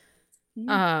Soto.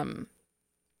 I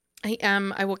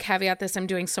will caveat this, I'm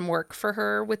doing some work for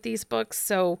her with these books,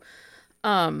 so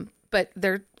but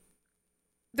they're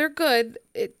good.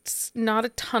 It's not a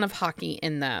ton of hockey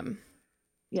in them.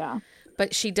 Yeah.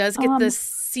 But she does get the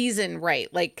season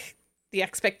right, like the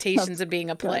expectations of being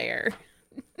a player.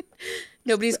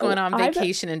 Nobody's going on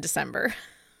vacation in December.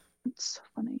 It's so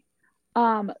funny.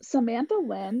 Samantha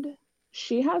Lind,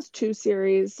 she has two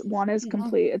series. One is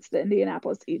complete. It's the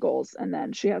Indianapolis Eagles, and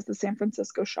then she has the San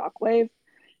Francisco Shockwave.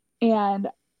 And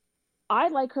I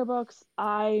like her books.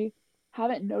 I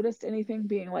haven't noticed anything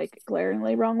being like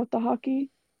glaringly wrong with the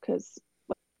hockey because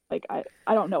like I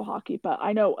don't know hockey, but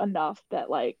I know enough that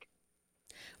like,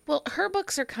 well, her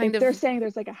books are kind if of, they're saying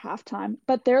there's like a halftime,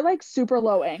 but they're like super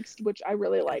low angst, which I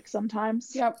really like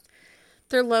sometimes. Yep.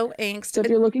 they're low angst. So if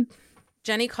you're looking,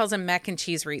 Jenny calls them mac and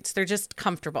cheese reads. They're just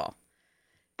comfortable.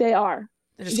 they are.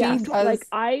 Yes, does. like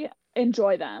I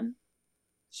enjoy them.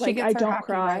 She Like gets I her don't hockey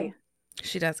cry. right.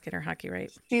 She does get her hockey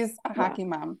right. She's a hockey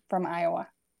mom from Iowa.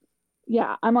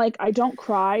 Yeah, I'm like, I don't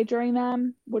cry during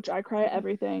them, which I cry at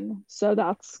everything. So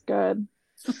that's good.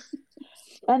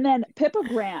 And then Pippa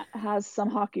Grant has some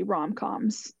hockey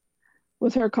rom-coms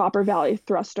with her Copper Valley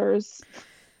Thrusters.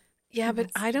 Yeah,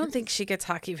 but I don't think she gets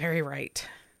hockey very right.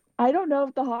 I don't know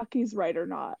if the hockey's right or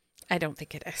not. I don't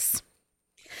think it is.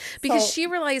 Because she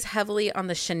relies heavily on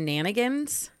the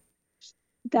shenanigans.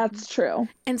 That's true.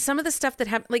 And some of the stuff that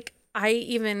happened, like, I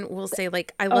even will say,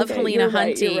 like, I love Helena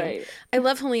Hunting. Right. I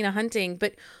love Helena Hunting,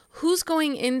 but who's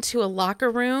going into a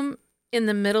locker room in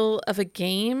the middle of a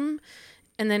game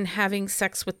and then having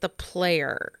sex with the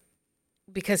player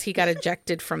because he got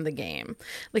ejected from the game?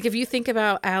 Like, if you think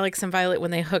about Alex and Violet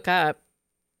when they hook up,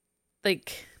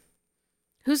 like,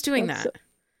 who's doing that?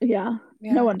 Yeah,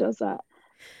 no one does that.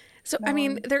 So, I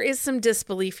mean, there is some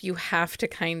disbelief you have to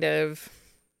kind of...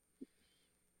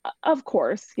 Of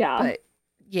course, yeah. But,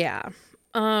 yeah.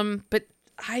 But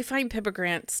I find Pippa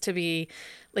Grant's to be,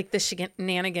 like, the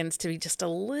shenanigans to be just a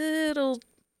little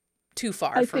too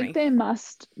far for me. I think they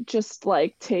must just,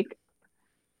 like, take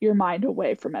your mind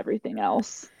away from everything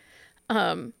else.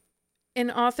 An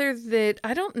author that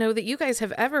I don't know that you guys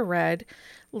have ever read,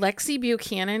 Lexi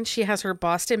Buchanan. She has her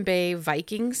Boston Bay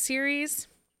Vikings series.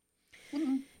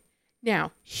 Mm-hmm.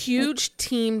 Now, huge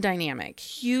team dynamic.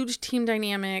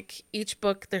 Each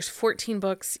book, there's 14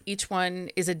 books. Each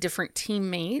one is a different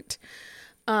teammate.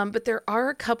 But there are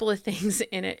a couple of things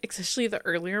in it, especially the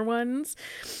earlier ones,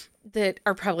 that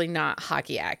are probably not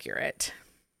hockey accurate.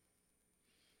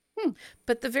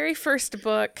 But the very first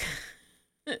book,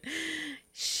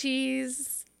 he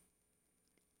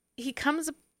comes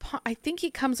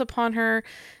upon her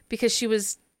because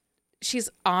she's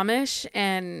Amish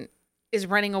and is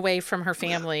running away from her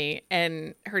family,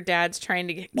 and her dad's trying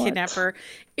to kidnap her.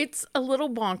 It's a little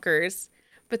bonkers,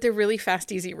 but they're really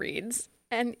fast, easy reads.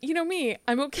 And you know me,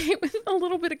 I'm okay with a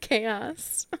little bit of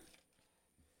chaos.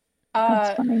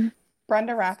 That's funny.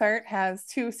 Brenda Rathert has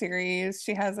two series.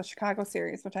 She has a Chicago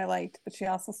series, which I liked, but she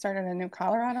also started a new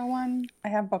Colorado one. I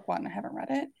have book one. I haven't read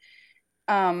it.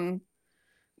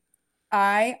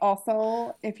 I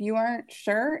also, if you aren't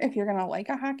sure if you're going to like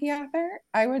a hockey author,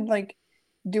 I would like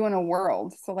doing a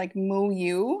world. So like Moo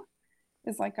U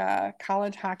is like a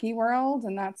college hockey world,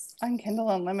 and that's on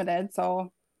Kindle Unlimited.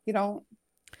 So you don't,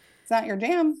 it's not your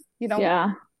jam. You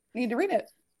don't need to read it.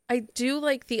 I do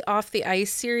like the Off the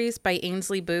Ice series by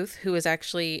Ainsley Booth, who is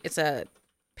actually, it's a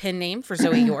pen name for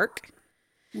Zoe York.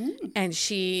 And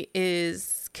she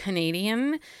is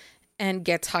Canadian and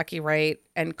gets hockey right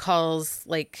and calls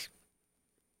like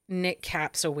Nick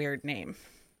Caps a weird name.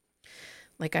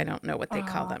 Like, I don't know what they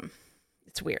call them.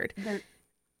 It's weird. They're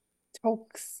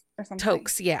Tokes or something.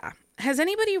 Tokes, yeah. Has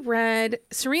anybody read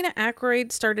Serena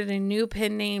Ackroyd started a new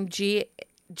pen name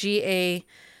G.A.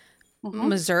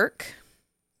 Mazurk?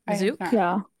 I have not.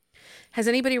 Yeah. Has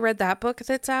anybody read that book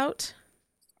that's out?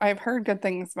 I've heard good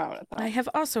things about it, though. I have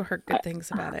also heard good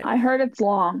things about it. I heard it's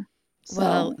long.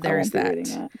 Well, So there's I won't that. be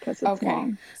reading it because it's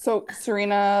long. So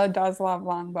Serena does love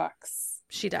long books.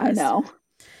 She does. I know.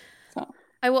 So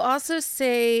I will also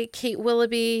say Kate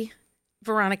Willoughby,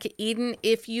 Veronica Eden.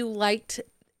 If you liked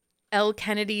Elle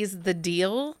Kennedy's The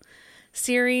Deal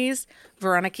series,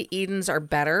 Veronica Eden's are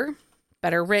better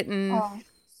written.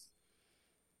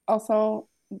 Also,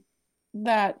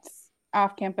 that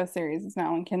off-campus series is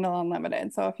now in Kindle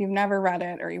Unlimited. So if you've never read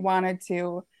it or you wanted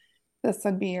to, this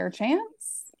would be your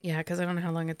chance. Yeah, because I don't know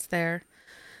how long it's there.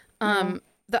 Yeah.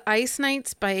 The Ice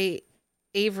Knights by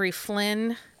Avery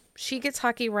Flynn. She gets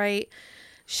hockey right.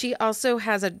 She also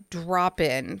has a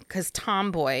drop-in because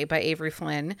Tomboy by Avery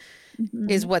Flynn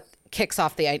is what kicks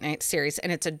off the Ice Knights series,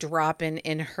 and it's a drop-in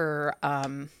in her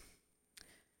Hardigans,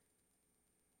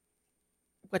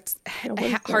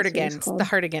 the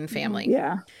Hardigan family.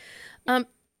 Yeah.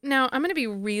 Now, I'm going to be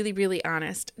really, really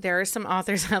honest. There are some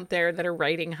authors out there that are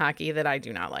writing hockey that I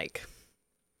do not like.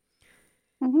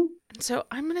 So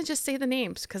I'm going to just say the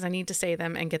names because I need to say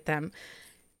them and get them.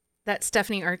 That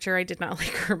Stephanie Archer, I did not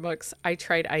like her books. I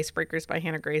tried Icebreakers by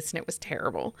Hannah Grace, and it was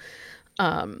terrible.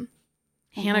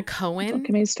 Hannah Cohen. Don't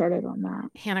get me started on that.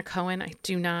 Hannah Cohen, I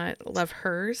do not love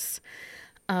hers.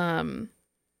 I've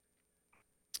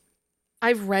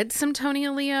read some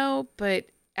Tonya Leo, but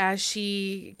as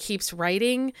she keeps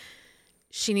writing,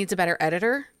 she needs a better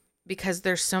editor because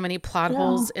there's so many plot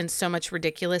holes and so much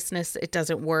ridiculousness. It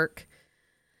doesn't work.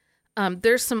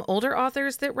 There's some older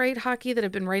authors that write hockey that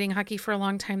have been writing hockey for a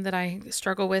long time that I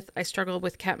struggle with. I struggle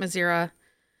with Kat Mazira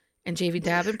and J.V.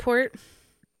 Davenport.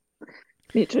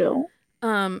 Me too.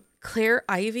 Claire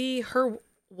Ivy, her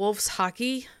Wolves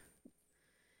Hockey.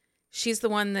 She's the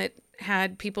one that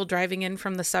had people driving in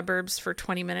from the suburbs for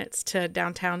 20 minutes to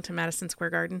downtown to Madison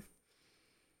Square Garden.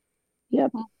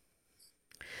 Yep.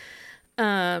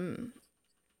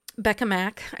 Becca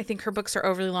Mack, I think her books are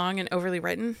overly long and overly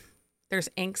written. There's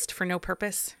angst for no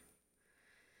purpose.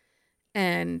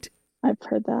 And I've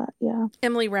heard that, yeah.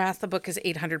 Emily Rath, the book is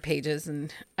 800 pages,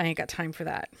 and I ain't got time for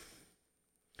that.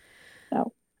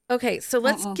 No. Okay, so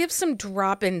let's give some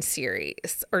drop-in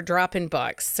series or drop-in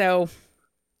books. So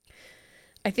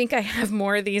I think I have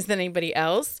more of these than anybody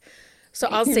else. So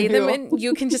I'll say them and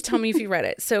you can just tell me if you read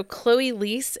it. So Chloe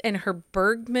Leese and her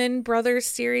Bergman Brothers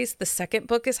series, the second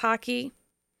book is hockey.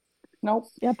 Nope.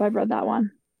 Yep, I've read that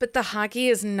one. But the hockey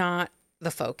is not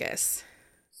the focus.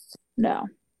 No.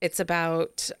 It's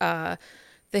about the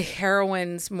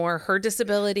heroine's more her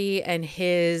disability and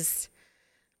his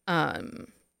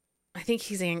I think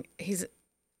he's a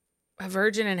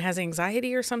virgin and has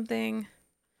anxiety or something.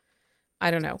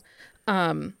 I don't know.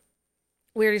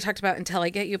 We already talked about Until I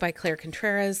Get You by Claire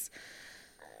Contreras.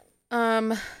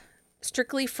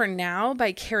 Strictly for Now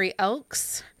by Carrie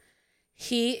Elks.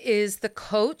 He is the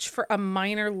coach for a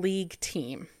minor league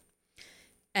team.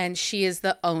 And she is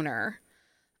the owner,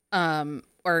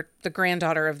 or the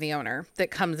granddaughter of the owner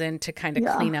that comes in to kind of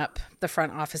clean up the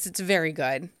front office. It's very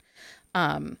good.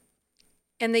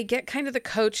 And they get kind of the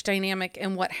coach dynamic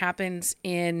and what happens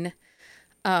in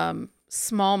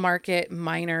small market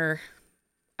minor.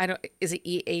 Is it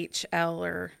EHL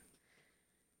or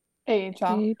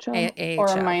AHL? AHL. Or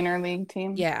a minor league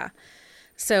team. Yeah.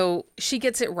 So she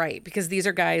gets it right because these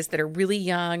are guys that are really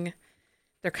young.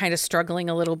 They're kind of struggling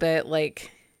a little bit.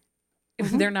 Like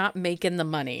they're not making the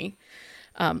money.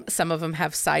 Some of them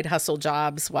have side hustle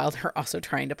jobs while they're also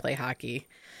trying to play hockey.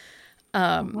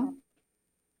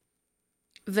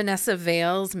 Vanessa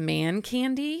Vale's Man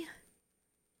Candy.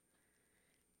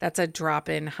 That's a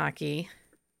drop-in hockey.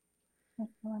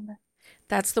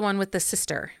 That's the one with the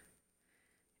sister.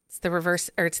 It's the reverse,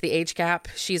 or it's the age gap.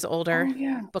 She's older. Oh,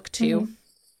 yeah. Book 2.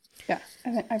 Yeah,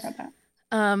 I've read that.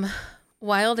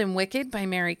 Wild and Wicked by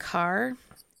Mary Carr.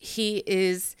 He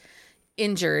is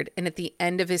injured, and at the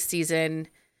end of his season,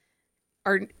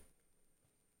 or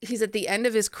he's at the end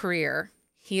of his career,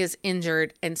 he is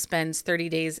injured and spends 30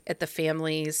 days at the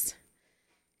family's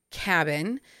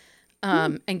cabin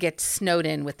and gets snowed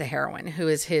in with the heroine, who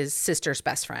is his sister's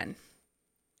best friend.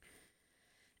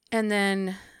 And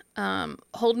then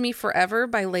Hold Me Forever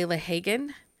by Layla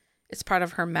Hagen. It's part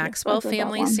of her Maxwell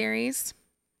family series.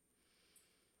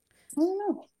 I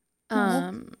don't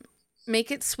know.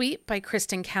 Make It Sweet by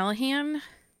Kristen Callahan.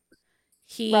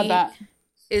 He Read that.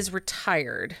 is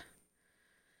retired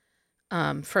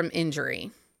from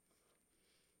injury.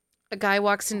 A Guy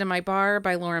Walks Into My Bar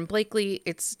by Lauren Blakely.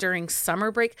 It's during summer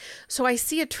break. So I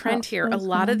see a trend here. A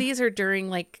lot of these are during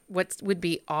like what would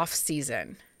be off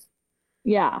season.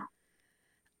 Yeah.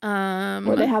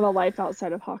 Where they have a life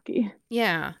outside of hockey.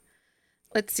 Yeah.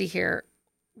 Let's see here.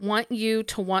 Want You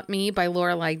to Want Me by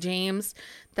Lorelai James.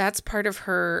 That's part of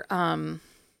her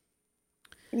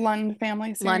Lund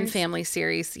family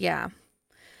series. Yeah.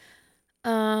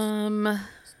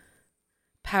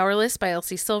 Powerless by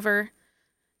Elsie Silver.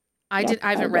 I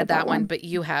haven't read that one, but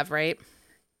you have, right?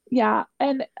 Yeah,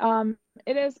 and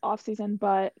it is off season,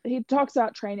 but he talks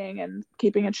about training and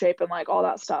keeping in shape and like all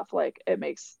that stuff. Like it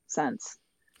makes sense.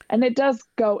 And it does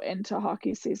go into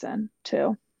hockey season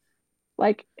too.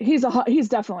 Like he's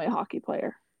definitely a hockey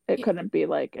player. It couldn't be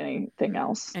like anything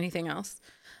else.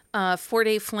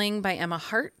 4-Day Fling by Emma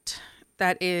Hart.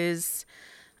 That is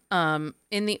in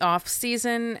the off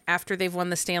season after they've won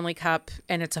the Stanley Cup,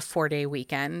 and it's a 4-day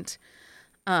weekend.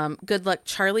 Good Luck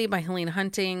Charlie by Helene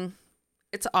Hunting.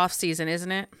 It's off season,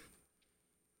 isn't it?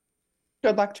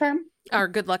 Good Luck Charm? Or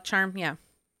Good Luck Charm, yeah.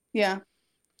 Yeah.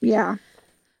 Yeah.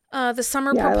 The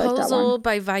Summer Proposal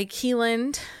by Vi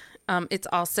Keeland. It's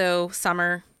also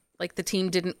summer. Like the team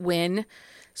didn't win,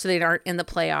 so they aren't in the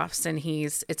playoffs, and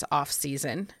it's off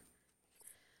season.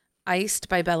 Iced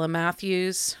by Bella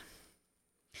Matthews.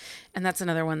 And that's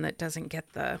another one that doesn't get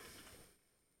it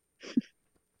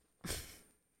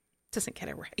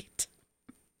right.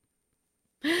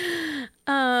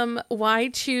 Why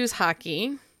Choose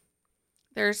Hockey?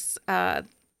 There's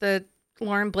the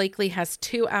Lauren Blakely has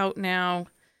 2 out now.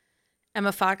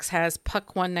 Emma Fox has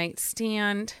Puck One Night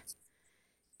Stand.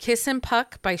 Kiss and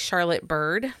Puck by Charlotte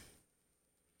Bird.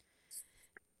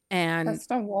 And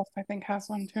Krista Wolf, I think, has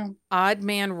one too. Odd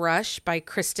Man Rush by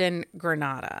Kristen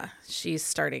Granada. She's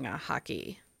starting a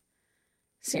hockey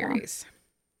series.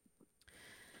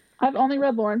 Yeah. I've only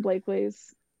read Lauren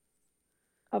Blakely's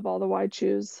of all the Why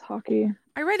Choose Hockey.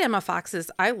 I read Emma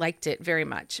Fox's. I liked it very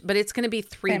much, but it's going to be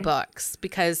 3 books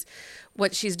because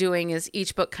what she's doing is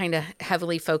each book kind of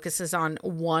heavily focuses on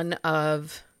one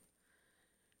of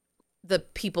the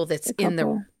people that's in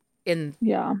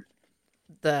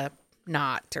the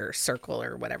knot or circle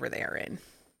or whatever they are in.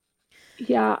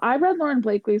 Yeah, I read Lauren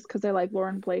Blakely's because I like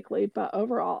Lauren Blakely, but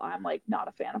overall, I'm like not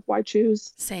a fan of Why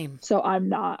Choose. Same. So I'm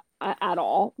not at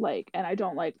all and I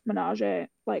don't like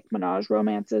menage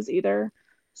romances either.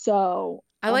 So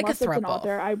I like a throuple. It's an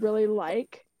author I really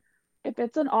like. If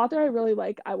it's an author I really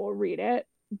like, I will read it,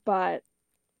 but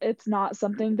it's not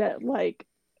something that like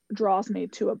draws me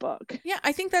to a book. Yeah,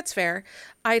 I think that's fair.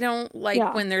 I don't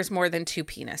like when there's more than 2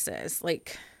 penises.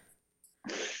 Like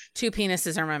 2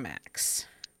 penises are my max.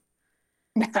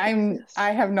 I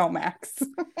have no max.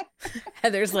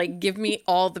 Heather's like, give me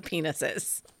all the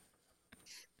penises.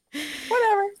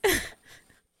 Whatever.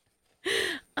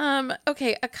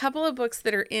 Okay, a couple of books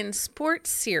that are in sports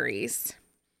series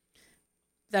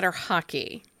that are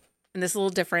hockey. And this is a little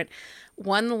different.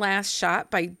 One Last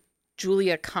Shot by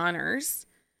Julia Connors.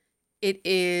 It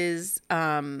is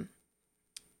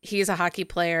he is a hockey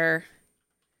player.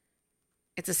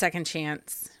 It's a second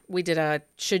chance. We did a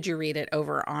Should You Read It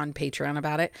over on Patreon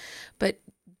about it. But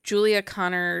Julia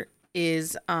Connor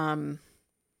is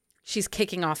she's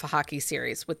kicking off a hockey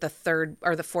series with the 3rd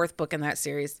or the 4th book in that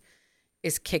series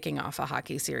is kicking off a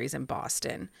hockey series in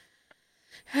Boston.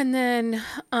 And then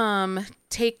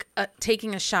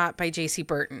Taking a Shot by JC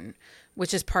Burton,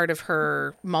 which is part of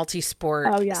her multi-sport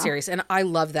series. And I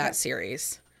love that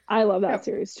series. I love that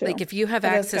series too. Like if you have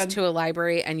access to a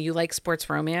library and you like sports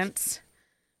romance,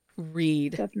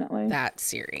 read definitely that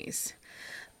series.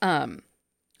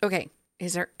 Okay.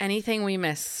 Is there anything we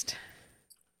missed?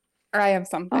 I have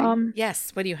something.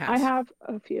 Yes. What do you have? I have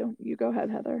a few. You go ahead,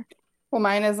 Heather. Well,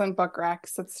 mine isn't book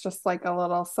recs. It's just like a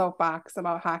little soapbox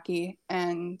about hockey.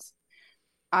 And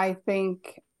I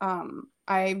think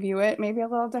I view it maybe a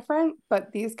little different,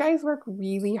 but these guys work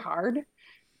really hard.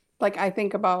 Like I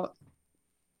think about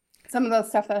some of the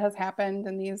stuff that has happened,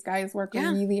 and these guys work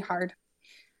really hard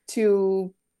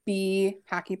to be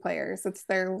hockey players. It's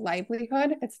their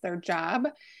livelihood. It's their job.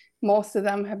 Most of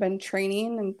them have been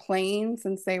training and playing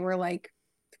since they were like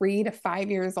 3 to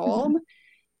 5 years old.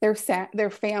 Their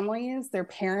families, their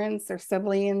parents, their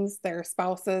siblings, their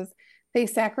spouses, they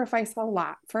sacrifice a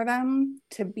lot for them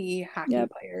to be hockey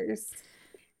players.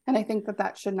 And I think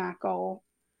that should not go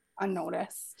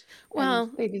unnoticed. Well,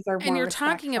 and they deserve more and you're respect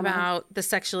talking about the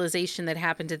sexualization that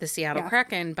happened to the Seattle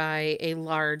Kraken by a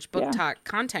large book talk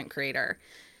content creator.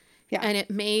 Yeah. And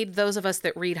it made those of us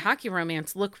that read hockey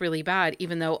romance look really bad,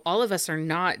 even though all of us are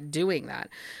not doing that.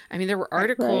 I mean, there were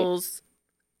articles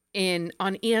on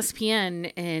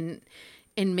ESPN and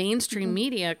in mainstream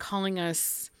media calling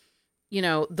us the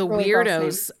Really gross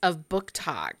weirdos of book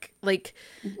talk, like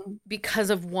Mhm. because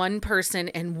of one person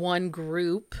and one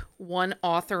group, one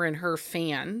author and her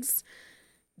fans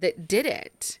that did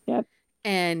it. Yep.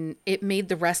 And it made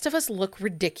the rest of us look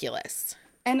ridiculous.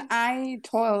 And I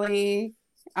go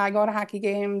to hockey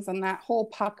games, and that whole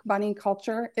puck bunny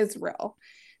culture is real.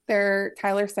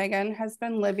 Tyler Sagan has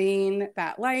been living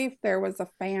that life. There was a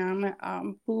fan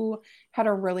who had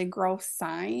a really gross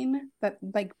sign that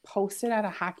like posted at a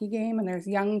hockey game, and there's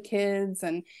young kids,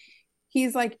 and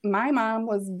he's like, my mom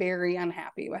was very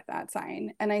unhappy with that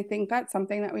sign. And I think that's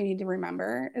something that we need to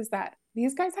remember, is that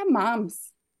these guys have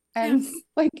moms. And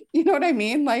like, you know what I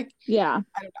mean? Like, Yeah.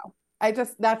 I don't know.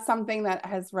 That's something that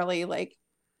has really like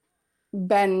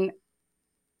been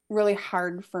really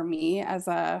hard for me as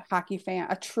a hockey fan,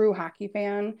 a true hockey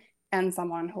fan, and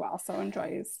someone who also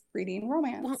enjoys reading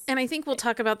romance. Well, and I think we'll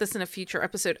talk about this in a future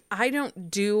episode. I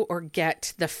don't do or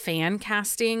get the fan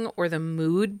casting or the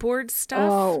mood board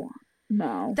stuff. Oh,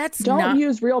 no. Don't not...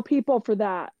 use real people for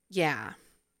that. Yeah.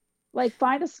 Like,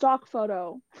 find a stock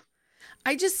photo.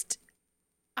 I just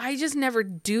never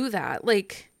do that.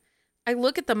 Like, I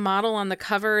look at the model on the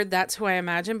cover, that's who I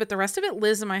imagine, but the rest of it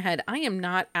lives in my head. I am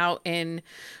not out in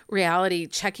reality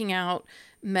checking out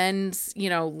men's,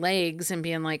 legs and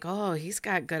being like, oh, he's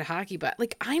got good hockey butt.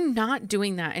 Like, I'm not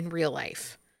doing that in real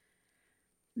life.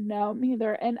 No, me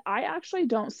either. And I actually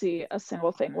don't see a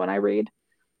single thing when I read,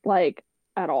 like,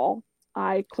 at all.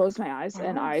 I close my eyes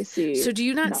and I see. So do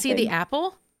you not see the nothing.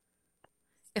 apple?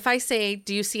 If I say,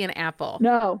 do you see an apple?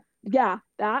 No. Yeah,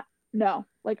 that. No.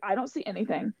 Like, I don't see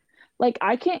anything. Like,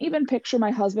 I can't even picture my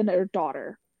husband or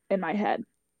daughter in my head.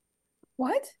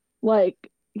 What? Like,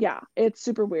 yeah, it's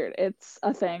super weird. It's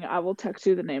a thing. I will text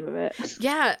you the name of it.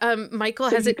 Yeah, Michael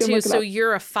has it too. So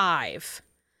you're a 5.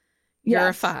 You're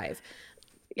a 5.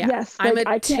 Yeah, yes, I'm like,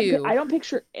 a 2. I don't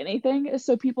picture anything.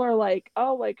 So people are like,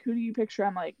 oh, like, who do you picture?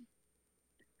 I'm like,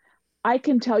 I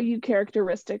can tell you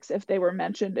characteristics if they were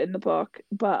mentioned in the book,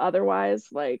 but otherwise,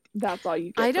 like, that's all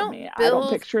you get from me. I don't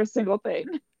picture a single thing.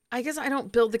 I guess I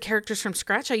don't build the characters from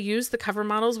scratch. I use the cover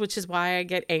models, which is why I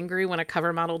get angry when a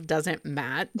cover model doesn't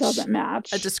match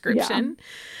a description.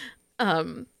 Yeah.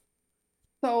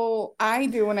 So I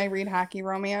do when I read hockey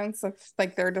romance, if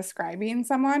like they're describing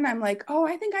someone, I'm like, oh,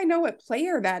 I think I know what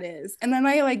player that is. And then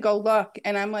I like go look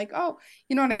and I'm like, oh,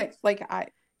 you know what it's like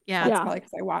that's probably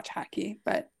because I watch hockey,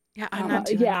 but yeah, I'm not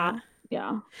doing that.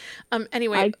 Yeah.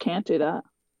 Anyway, I can't do that.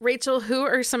 Rachel, who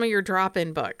are some of your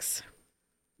drop-in books?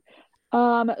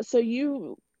 So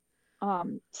you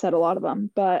said a lot of them,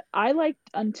 but I liked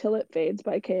Until It Fades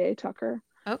by K.A. Tucker.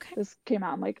 Okay. This came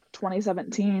out in like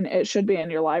 2017. It should be in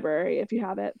your library if you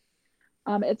have it.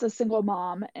 It's a single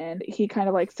mom and he kind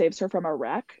of like saves her from a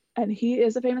wreck, and he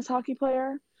is a famous hockey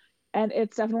player, and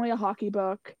it's definitely a hockey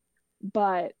book,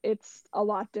 but it's a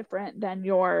lot different than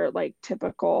your like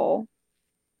typical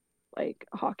like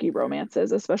hockey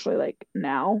romances, especially like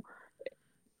now.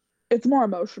 It's more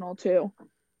emotional too.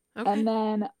 Okay. And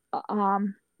then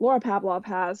Laura Pavlov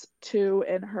has 2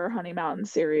 in her Honey Mountain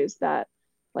series that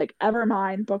like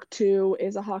Evermind book 2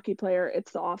 is a hockey player.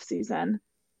 It's the off season.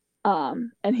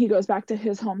 And he goes back to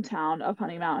his hometown of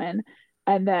Honey Mountain.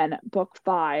 And then book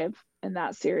 5 in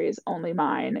that series, Only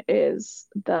Mine, is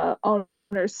the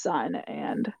owner's son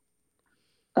and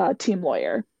team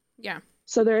lawyer. Yeah.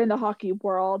 So they're in the hockey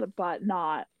world, but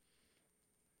not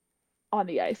on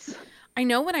the ice. I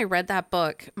know when I read that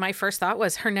book, my first thought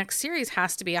was her next series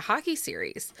has to be a hockey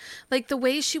series. Like the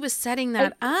way she was setting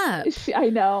that up. I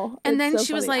know. And then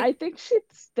she was like, I think she's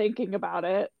thinking about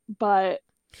it, but.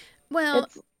 Well,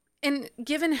 and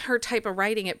given her type of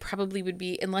writing, it probably would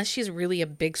be, unless she's really a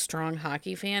big, strong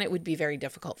hockey fan, it would be very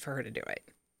difficult for her to do it.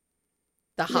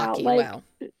 The hockey, well.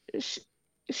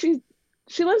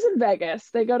 She lives in Vegas.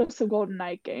 They go to some Golden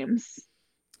Knight games.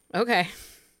 Okay.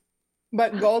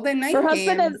 But Golden Knight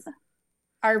games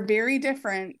are very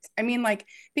different. I mean, like,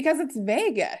 because it's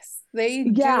Vegas, they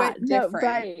do it different. No,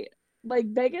 right. Like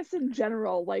Vegas in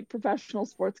general, like professional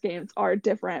sports games are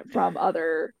different from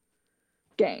other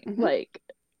games.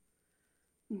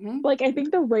 Mm-hmm. Like I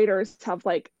think the Raiders have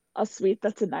like a suite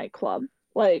that's a nightclub.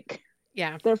 Like,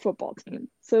 yeah, their football team.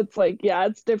 So it's like, yeah,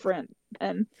 it's different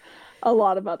than a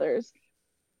lot of others.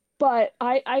 But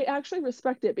I actually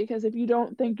respect it, because if you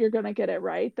don't think you're gonna get it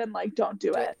right, then like don't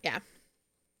do it. Yeah.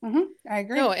 Mm-hmm. I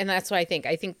agree. No, and that's what I think.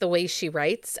 I think the way she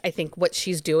writes, I think what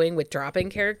she's doing with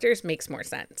dropping characters makes more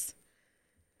sense.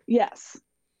 Yes.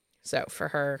 So for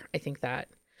her, I think that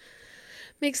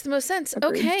makes the most sense.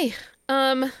 Agreed. Okay.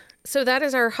 So that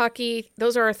is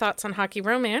those are our thoughts on hockey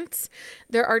romance.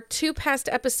 There are 2 past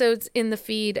episodes in the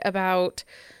feed about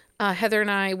Heather and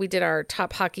I, we did our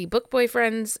top hockey book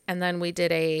boyfriends, and then we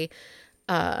did a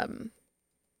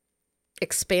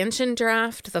expansion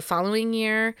draft the following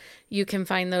year. You can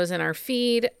find those in our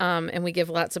feed, and we give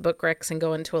lots of book recs and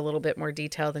go into a little bit more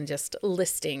detail than just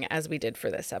listing as we did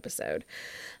for this episode.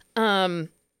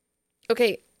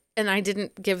 Okay, and I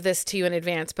didn't give this to you in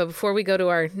advance, but before we go to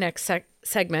our next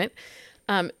segment,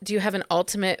 do you have an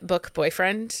ultimate book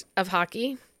boyfriend of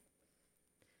hockey?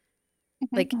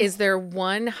 Like, is there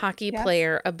one hockey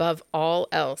player above all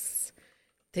else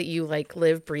that you like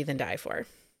live, breathe, and die for?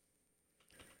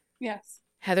 Yes.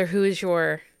 Heather, who is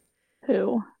your...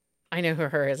 Who? I know who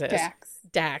hers is.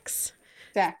 Dax.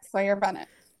 Dax Sawyer Bennett.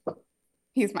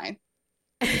 He's mine.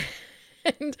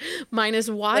 And mine is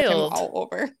Wild. All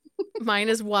over. Mine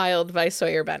is Wild by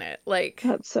Sawyer Bennett. Like,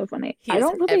 that's so funny. He I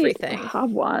don't really everything. Have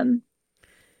one.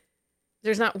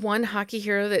 There's not one hockey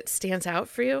hero that stands out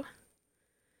for you?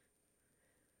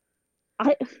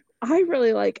 I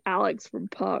really like Alex from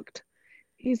Pucked.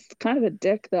 He's kind of a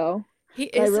dick, though. He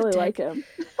is. I really like him.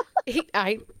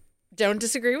 I don't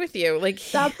disagree with you. Like,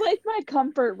 that's like my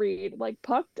comfort read. Like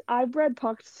Pucked, I've read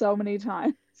Pucked so many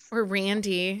times. Or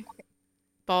Randy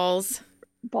Balls.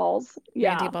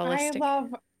 Yeah. Randy Ballistic.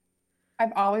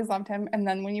 I've always loved him. And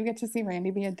then when you get to see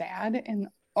Randy be a dad, and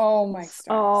oh my stars.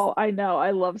 Oh, I know. I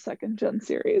love second gen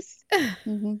series.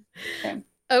 Okay.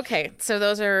 Okay, so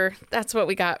that's what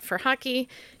we got for hockey.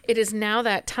 It is now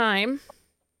that time.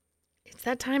 It's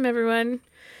that time, everyone,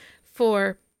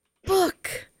 for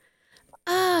Book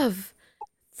of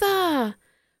the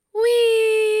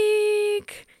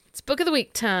Week. It's Book of the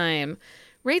Week time.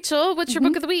 Rachel, what's your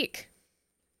book of the week?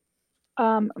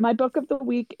 My book of the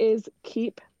week is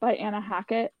Keep by Anna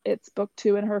Hackett. It's book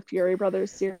 2 in her Fury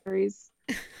Brothers series.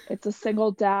 It's a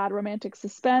single dad romantic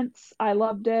suspense. I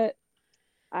loved it.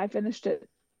 I finished it.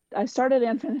 I started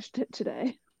and finished it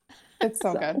today. It's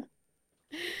so good.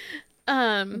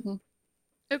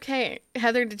 Okay.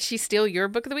 Heather, did she steal your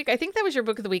book of the week? I think that was your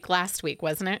book of the week last week,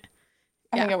 wasn't it?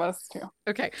 I think it was too.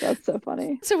 Okay. That's so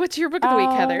funny. So what's your book of the week,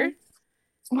 Heather?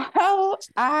 Well,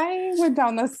 I went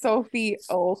down the Sophie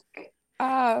Oak.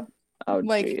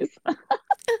 Geez.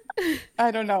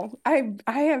 I don't know. I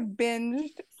have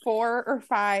binged 4 or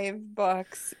 5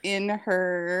 books in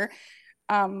her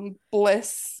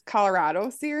Bliss Colorado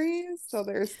series. So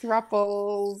there's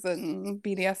thruples and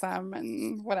BDSM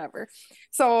and whatever.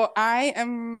 So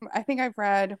I'm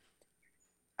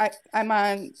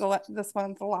on this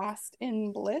one's Lost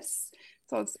in Bliss.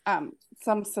 So it's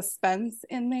some suspense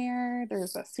in there.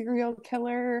 There's a serial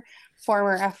killer,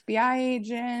 former FBI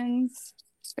agents.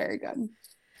 It's very good.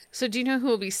 So do you know who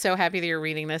will be so happy that you're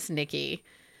reading this? Nikki.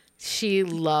 She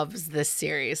loves this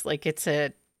series. Like, it's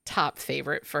a top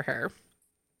favorite for her.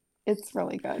 It's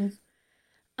really good.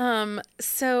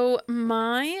 So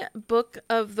my book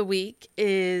of the week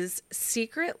is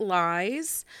Secret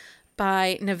Lies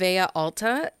by Nevaeh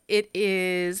Alta. It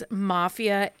is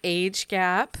mafia age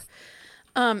gap.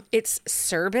 It's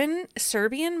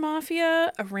Serbian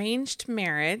mafia arranged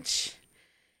marriage.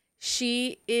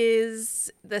 She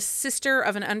is the sister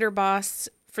of an underboss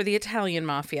for the Italian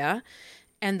mafia,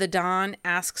 and the Don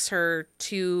asks her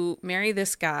to marry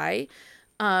this guy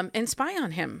and spy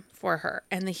on him for her.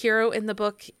 And the hero in the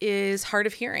book is hard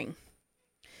of hearing.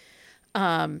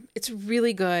 It's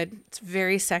really good. It's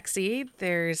very sexy.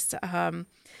 There's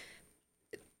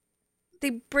they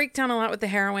break down a lot with the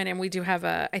heroine, and we do have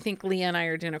I think Leah and I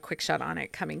are doing a quick shot on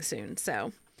it coming soon.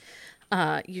 So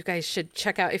you guys should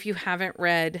check out, if you haven't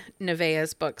read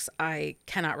Nevaeh's books, I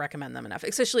cannot recommend them enough,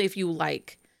 especially if you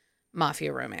like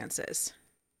mafia romances.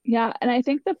 Yeah, and I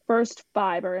think the first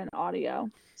 5 are in audio.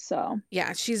 So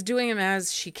yeah, she's doing them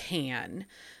as she can.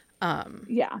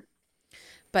 Yeah.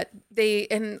 But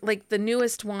like the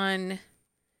newest one,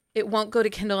 it won't go to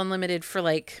Kindle Unlimited for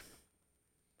like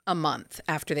a month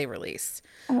after they release.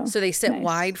 Oh, so they sit nice.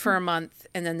 wide for a month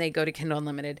and then they go to Kindle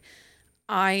Unlimited.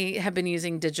 I have been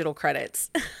using digital credits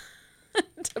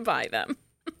to buy them.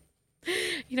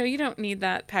 You don't need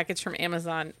that package from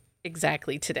Amazon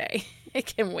exactly today.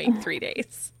 It can wait 3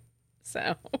 days.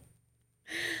 So,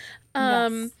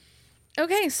 Yes.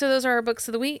 Okay, so those are our books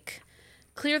of the week.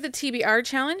 Clear the TBR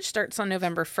challenge starts on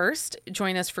November 1st.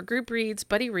 Join us for group reads,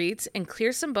 buddy reads, and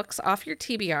clear some books off your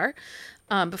TBR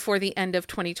before the end of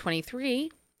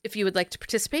 2023. If you would like to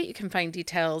participate, you can find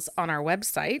details on our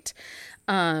website.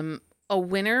 We'll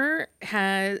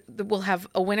have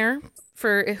a winner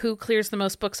for who clears the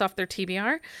most books off their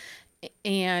TBR.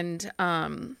 And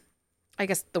I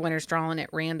guess the winner's drawn at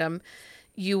random.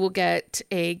 You will get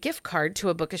a gift card to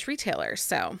a bookish retailer.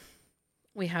 So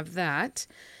we have that.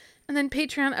 And then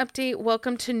Patreon update,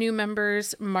 welcome to new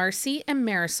members, Marcy and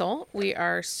Marisol. We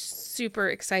are super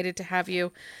excited to have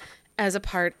you as a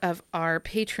part of our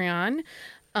Patreon.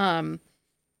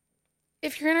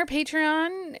 If you're in our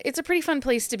Patreon, it's a pretty fun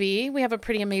place to be. We have a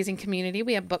pretty amazing community.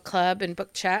 We have book club and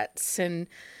book chats and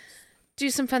do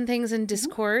some fun things in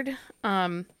Discord.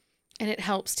 And it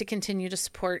helps to continue to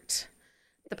support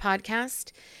the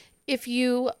podcast. If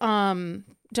you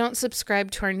don't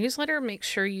subscribe to our newsletter, make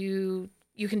sure you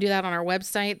can do that on our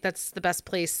website. That's the best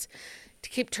place to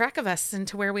keep track of us and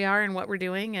to where we are and what we're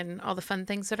doing and all the fun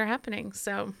things that are happening.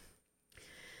 So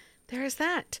there is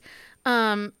that.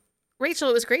 Rachel,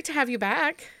 it was great to have you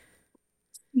back.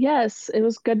 Yes, it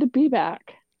was good to be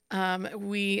back.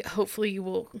 We hopefully you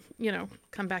will,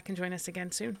 come back and join us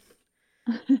again soon.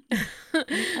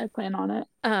 I plan on it.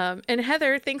 And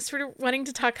Heather, thanks for wanting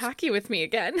to talk hockey with me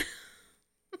again.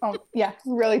 Oh, yeah.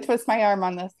 Really twist my arm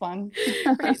on this one.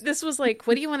 Right, this was like,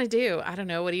 what do you want to do? I don't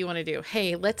know. What do you want to do?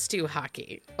 Hey, let's do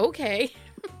hockey. Okay.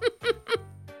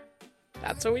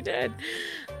 That's what we did.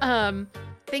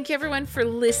 Thank you, everyone, for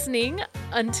listening.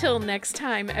 Until next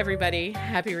time, everybody,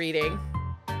 happy reading.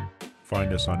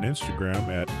 Find us on Instagram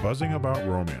at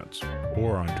buzzingaboutromance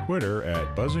or on Twitter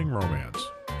at buzzingromance.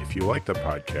 If you like the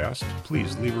podcast,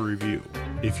 please leave a review.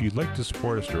 If you'd like to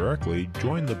support us directly,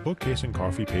 join the Bookcase and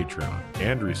Coffee Patreon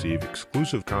and receive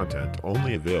exclusive content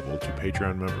only available to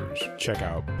Patreon members. Check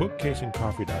out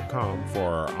bookcaseandcoffee.com for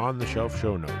our on-the-shelf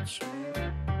show notes.